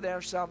burdened for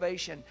their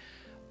salvation?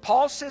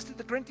 Paul says to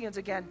the Corinthians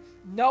again,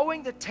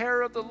 knowing the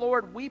terror of the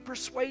Lord, we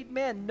persuade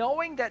men,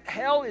 knowing that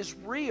hell is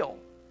real,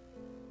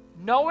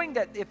 knowing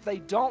that if they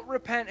don't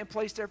repent and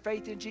place their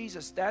faith in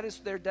Jesus, that is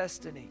their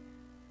destiny.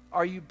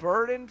 Are you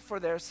burdened for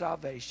their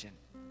salvation?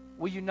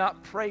 Will you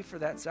not pray for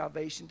that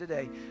salvation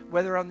today,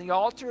 whether on the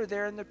altar or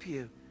there in the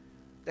pew,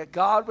 that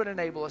God would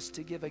enable us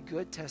to give a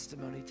good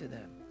testimony to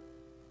them?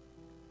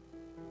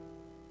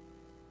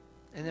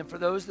 And then for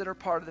those that are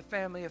part of the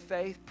family of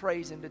faith,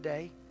 praise Him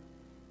today.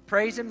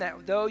 Praise Him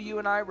that though you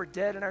and I were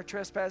dead in our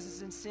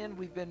trespasses and sin,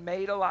 we've been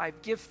made alive.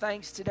 Give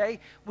thanks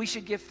today. We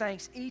should give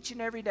thanks each and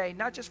every day,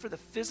 not just for the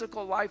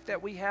physical life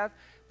that we have,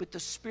 but the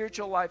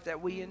spiritual life that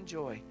we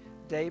enjoy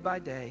day by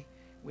day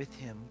with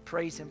Him.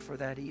 Praise Him for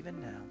that even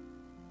now.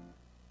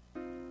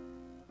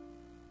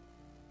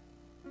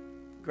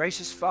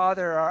 Gracious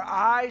Father, our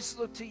eyes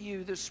look to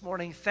You this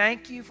morning.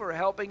 Thank You for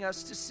helping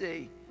us to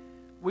see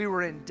we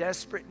were in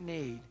desperate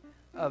need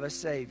of a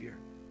Savior.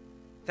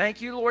 Thank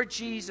You, Lord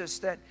Jesus,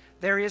 that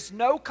there is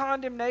no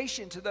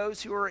condemnation to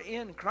those who are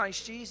in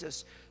Christ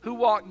Jesus, who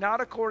walk not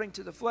according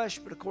to the flesh,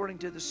 but according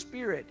to the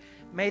Spirit.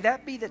 May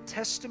that be the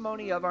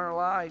testimony of our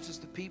lives as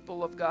the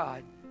people of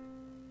God,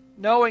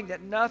 knowing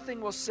that nothing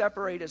will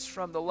separate us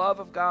from the love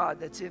of God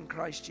that's in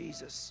Christ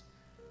Jesus.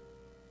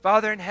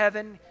 Father in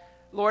heaven,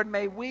 Lord,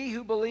 may we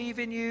who believe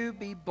in You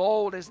be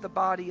bold as the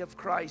body of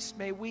Christ.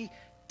 May we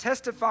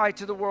testify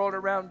to the world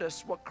around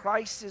us what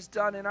Christ has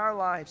done in our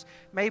lives.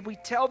 May we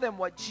tell them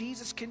what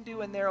Jesus can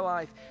do in their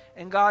life.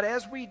 And God,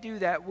 as we do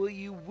that, will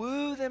You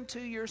woo them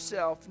to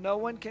Yourself? No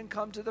one can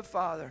come to the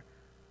Father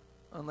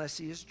unless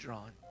He is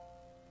drawn.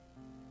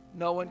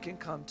 No one can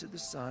come to the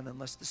Son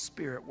unless the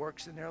Spirit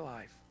works in their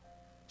life.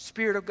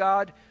 Spirit of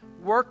God,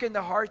 work in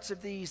the hearts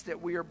of these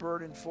that we are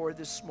burdened for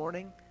this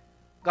morning.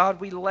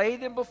 God, we lay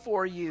them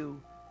before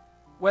You,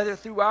 whether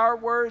through our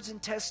words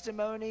and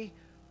testimony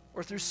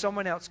or through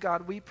someone else.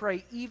 God, we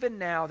pray even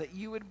now that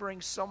You would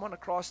bring someone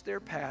across their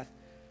path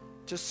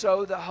to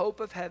sow the hope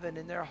of heaven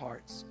in their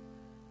hearts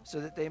so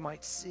that they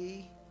might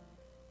see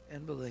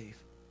and believe.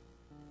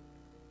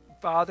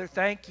 Father,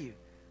 thank You.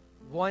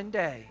 One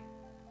day,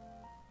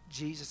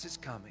 Jesus is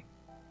coming.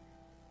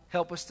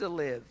 Help us to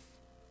live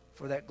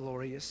for that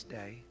glorious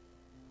day.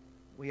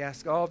 We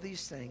ask all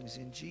these things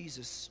in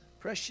Jesus'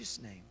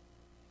 precious name.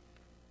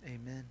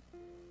 Amen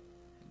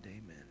and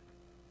amen.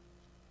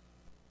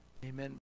 Amen.